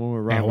got to win one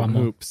more round of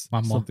hoops,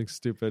 something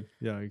stupid.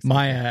 Yeah,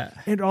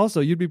 exactly. And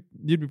also you'd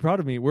be proud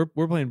of me. We're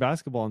playing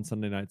basketball on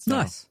Sunday nights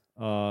now. Nice.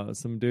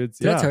 Some dudes.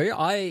 Did I tell you?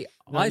 I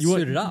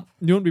suited up.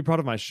 You wouldn't be proud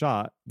of my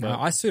shot. But... No,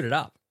 I suited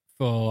up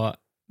for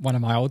one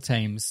of my old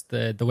teams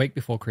the week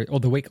before or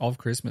the week of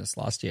Christmas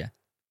last year.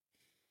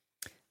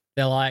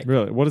 They're like,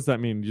 really? What does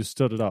that mean? You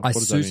stood it up. I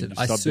suited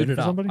up.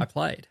 Somebody? I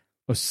played.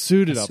 Oh,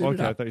 suited up.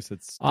 Okay, I thought you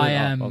said stood up.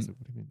 I was like,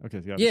 what do you mean?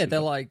 Okay, so yeah, they're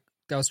like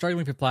they were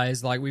struggling for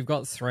players. Like we've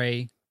got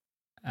 3.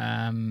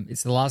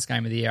 It's the last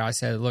game of the year. I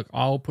said, look,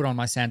 I'll put on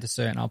my Santa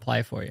suit and I'll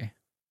play for you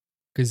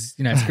because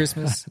it's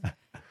Christmas.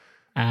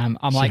 I'm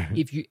sure. Like,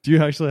 if you do,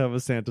 you actually have a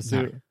Santa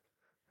suit?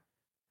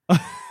 No.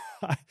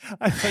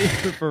 I thought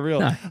you were for real.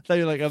 No. I thought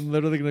you're like, I'm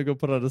literally gonna go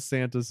put on a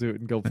Santa suit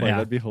and go play. Yeah.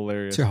 That'd be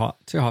hilarious. Too hot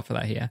for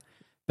that here.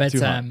 But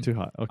too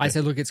hot. Okay. I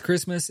said, look, it's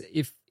Christmas.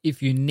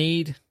 If you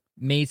need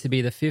me to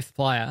be the 5th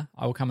player,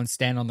 I will come and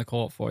stand on the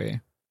court for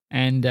you.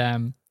 And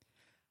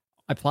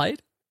I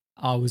played.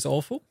 I was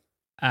awful.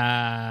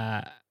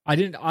 I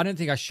don't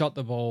think I shot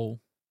the ball.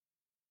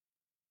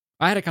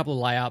 I had a couple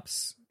of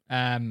layups.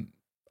 I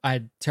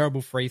had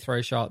terrible free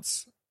throw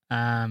shots.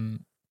 I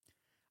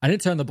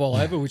didn't turn the ball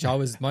over, which I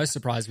was most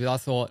surprised with. I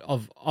thought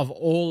of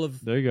all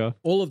of there you go.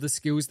 All of the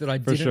skills that I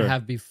didn't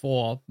have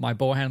before, my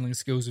ball handling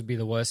skills would be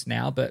the worst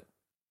now, but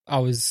I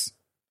was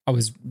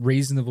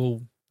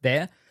reasonable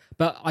there.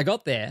 But I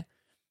got there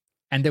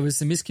and there was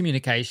some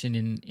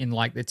miscommunication in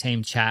like the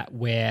team chat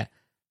where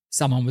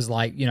someone was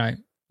like,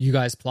 you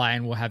guys play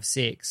and we'll have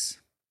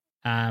 6.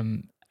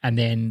 And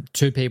then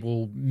 2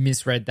 people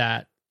misread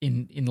that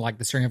in like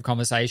the string of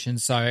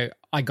conversations. So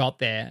I got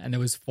there and there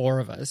was 4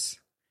 of us.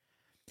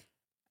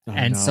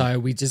 So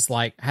we just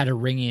like had a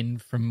ring in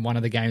from one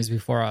of the games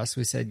before us.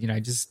 We said,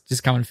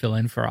 just come and fill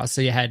in for us.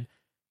 So you had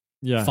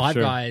 5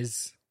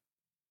 guys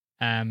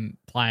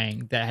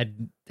playing that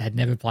had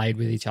never played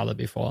with each other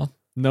before.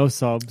 No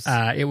subs.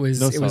 It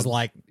was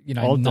like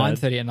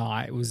 9:30 at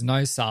night. It was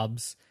no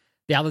subs.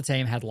 The other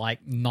team had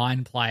like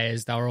 9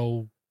 players. They were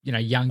all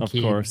young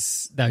kids.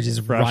 Course. They were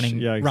just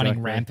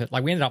running rampant.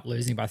 Like we ended up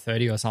losing by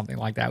 30 or something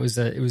like that.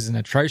 It was an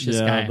atrocious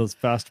game. Yeah, those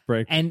fast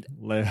break and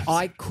layups.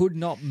 I could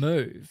not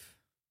move.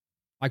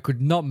 I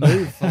could not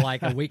move for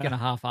like a week and a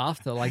half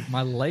after. Like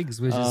my legs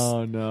were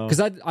just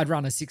because I'd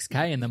run a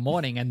 6K in the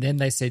morning, and then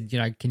they said,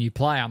 can you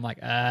play? I'm like,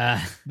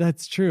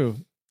 That's true.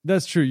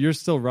 You're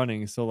still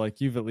running, so like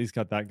you've at least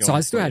got that going. So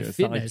I still had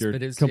fitness,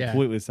 but it's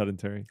completely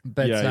sedentary.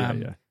 But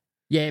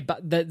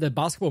but the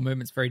basketball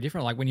movement's very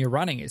different. Like when you're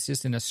running, it's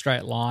just in a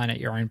straight line at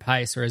your own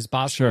pace, whereas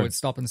basketball it's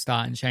stop and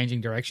start and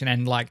changing direction.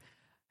 And like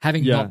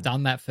having not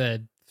done that for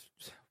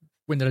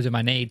when did I do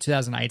my knee?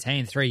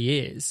 2018, 3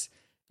 years.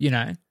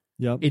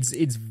 Yep.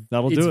 It's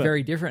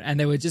very different. And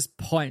there were just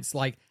points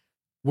like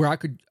where I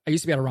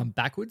used to be able to run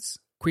backwards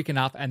quick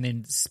enough and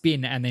then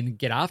spin and then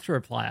get after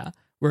a player.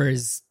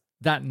 Whereas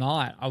that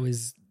night I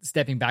was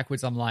stepping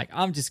backwards. I'm like,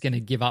 I'm just going to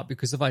give up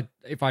because if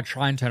I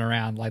try and turn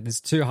around, like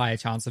there's too high a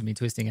chance of me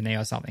twisting a knee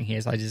or something here.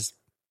 So I just,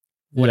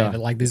 whatever,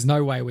 like there's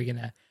no way we're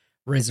going to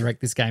resurrect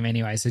this game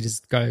anyway. So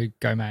just go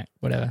mate,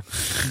 whatever.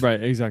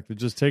 Right. Exactly.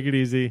 Just take it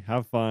easy,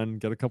 have fun,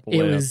 get a couple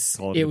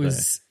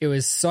layups. It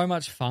was so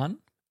much fun.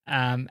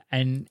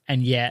 And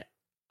yet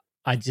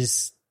I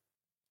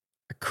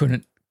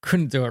couldn't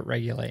do it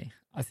regularly.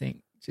 I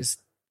think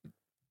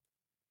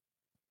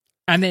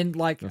and then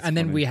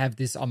funny. We have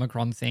this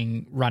Omicron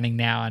thing running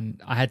now,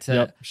 and I had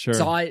to. Sure.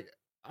 So I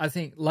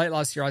think late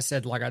last year I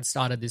said like I'd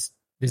started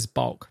this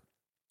bulk,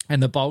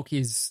 and the bulk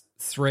is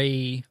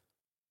 3.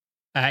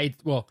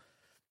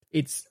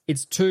 It's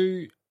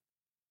 2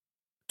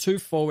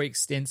 4-week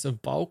stints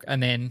of bulk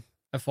and then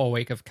a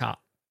 4-week of cut.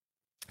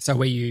 So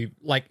where you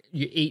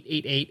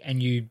eat,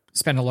 and you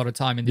spend a lot of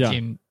time in the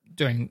gym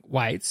doing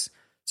weights.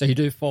 So you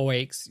do 4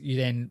 weeks, you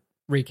then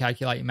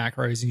recalculate your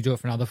macros, and you do it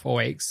for another 4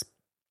 weeks,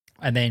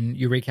 and then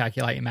you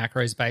recalculate your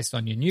macros based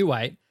on your new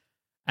weight,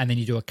 and then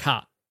you do a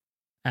cut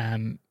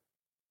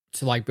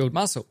like build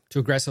muscle, to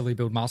aggressively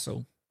build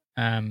muscle.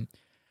 And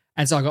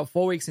so I got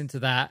 4 weeks into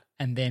that,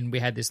 and then we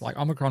had this like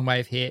Omicron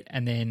wave hit,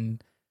 and then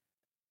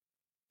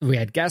we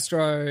had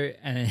gastro,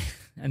 and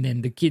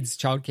then the kids'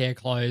 childcare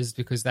closed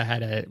because they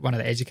had one of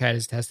the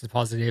educators tested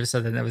positive.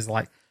 So then there was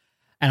like,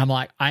 and I'm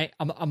like, I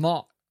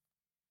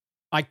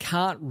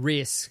can't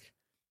risk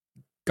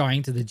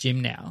going to the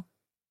gym now,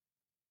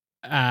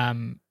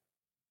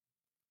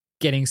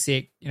 getting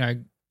sick,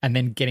 and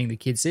then getting the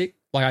kids sick.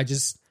 Like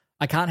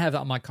I can't have that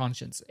on my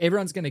conscience.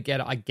 Everyone's going to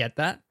get it. I get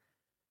that.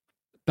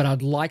 But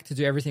I'd like to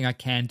do everything I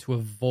can to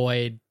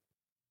avoid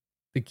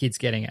the kids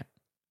getting it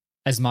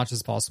as much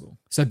as possible.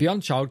 So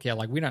beyond childcare,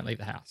 like we don't leave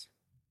the house.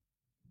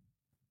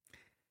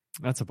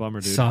 That's a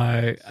bummer, dude. So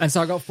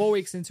I got 4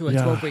 weeks into a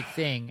 12-week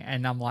thing,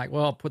 and I'm like,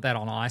 well, I'll put that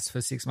on ice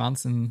for 6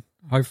 months, and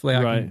hopefully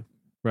I can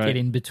get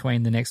in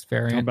between the next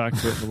variant. Come back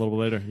to it a little bit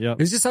later. Yeah, it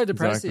was just so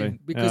depressing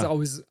because I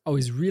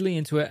was really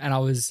into it, and I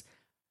was,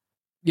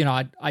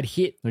 I'd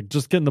hit like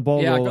just getting the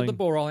ball rolling. Yeah, I got the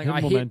ball rolling.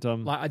 I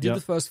momentum. I did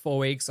the first 4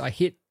 weeks. I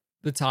hit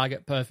the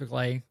target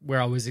perfectly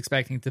where I was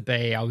expecting to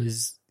be. I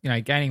was,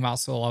 gaining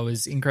muscle. I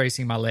was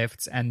increasing my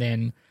lifts, and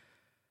then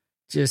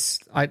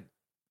I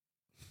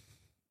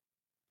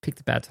picked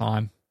a bad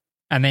time.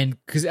 And then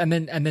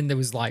there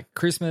was like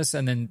Christmas,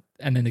 and then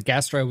the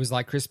gastro was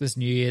like Christmas,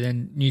 New Year,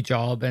 then new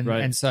job,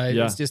 and so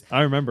it's just,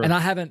 I remember, and I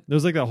haven't. There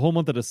was like that whole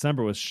month of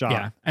December was shot.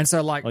 Yeah, and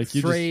so like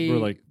you three were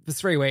like, for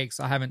 3 weeks,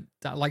 I haven't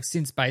done, like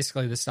since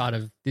basically the start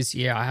of this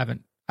year, I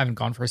haven't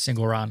gone for a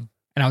single run.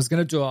 And I was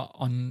going to do it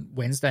on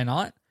Wednesday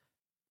night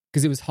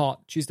because it was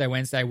hot. Tuesday,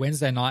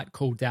 Wednesday night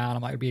cooled down.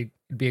 I'm like, it'd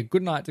be a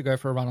good night to go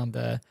for a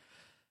run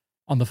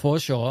on the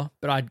foreshore.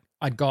 But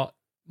I'd got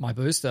my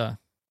booster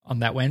on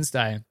that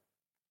Wednesday.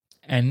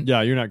 And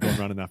yeah, you're not going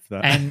running after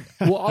that. And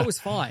well, I was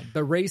fine.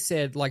 But Ree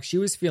said like she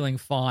was feeling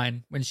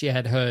fine when she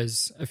had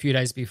hers a few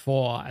days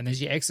before, and then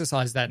she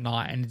exercised that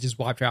night, and it just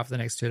wiped her out for the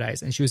next 2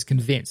 days. And she was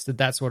convinced that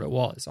that's what it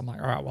was. I'm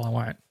like, all right, well, I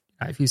won't.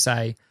 If you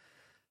say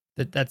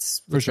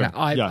that's for sure,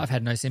 I've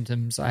had no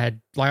symptoms. I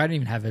didn't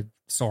even have a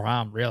sore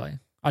arm really.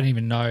 I didn't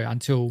even know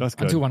until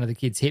one of the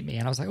kids hit me,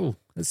 and I was like, oh,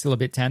 that's still a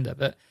bit tender,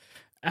 but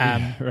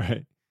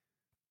right,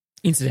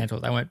 incidental.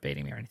 They weren't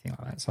beating me or anything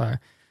like that. So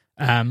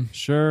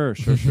sure.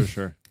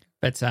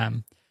 But so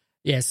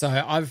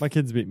my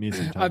kids beat me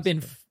sometimes. I've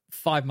been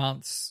 5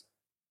 months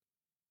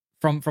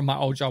from my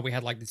old job. We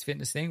had like this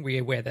fitness thing.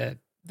 We wear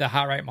the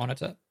heart rate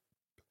monitor,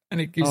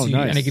 and it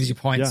gives you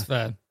points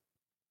for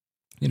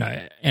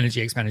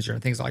energy expenditure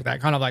and things like that.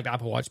 Kind of like the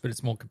Apple Watch, but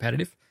it's more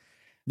competitive.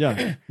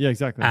 Yeah,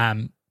 exactly.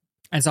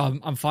 And so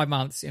I'm 5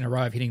 months in a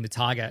row of hitting the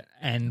target,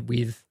 and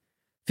with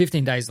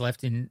 15 days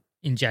left in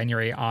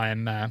January,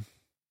 I'm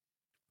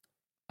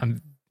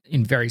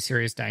in very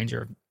serious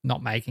danger of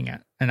not making it.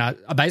 And I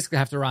basically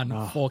have to run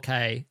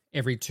 4K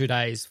every 2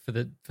 days for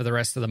the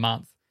rest of the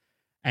month.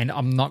 And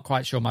I'm not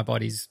quite sure my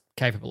body's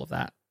capable of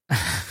that.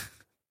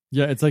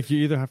 Yeah, it's like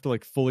you either have to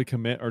like fully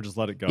commit or just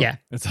let it go. Yeah.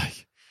 It's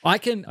like I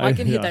can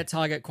hit that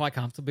target quite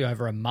comfortably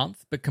over a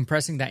month, but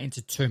compressing that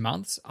into 2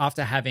 months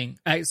after having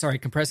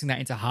compressing that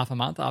into half a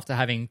month after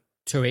having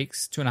 2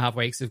 weeks, 2.5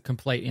 weeks of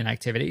complete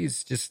inactivity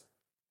is just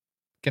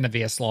going to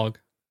be a slog,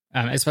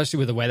 especially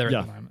with the weather at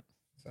the moment.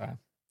 So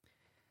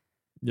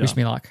wish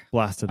me luck.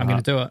 Blasted. I'm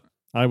going to do it.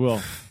 I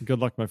will. Good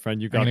luck, my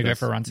friend. You got this. I'm going to go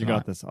for a run tonight. You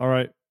got this. All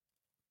right,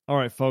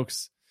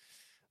 folks.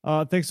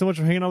 Thanks so much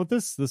for hanging out with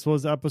us. This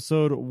was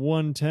episode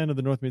 110 of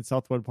the North Meets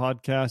Southwood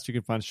podcast. You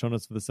can find show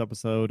notes for this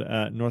episode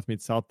at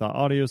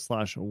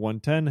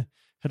northmeetsouth.audio/110.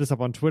 Hit us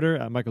up on Twitter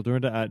at Michael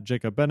Dorinda, at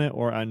Jacob Bennett,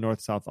 or at North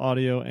South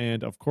Audio.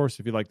 And of course,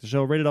 if you like the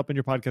show, rate it up in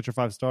your podcatcher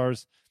 5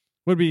 stars.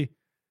 Would be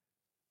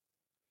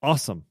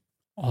awesome.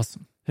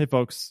 Awesome. Hey,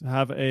 folks,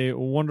 have a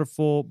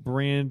wonderful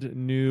brand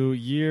new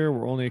year.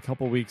 We're only a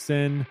couple weeks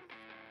in.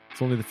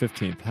 It's only the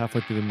 15th,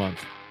 halfway through the month.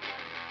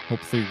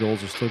 Hopefully your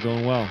goals are still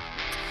going well.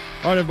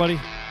 All right, everybody.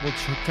 We'll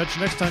catch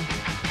you next time.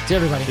 See you,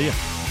 everybody. See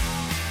ya.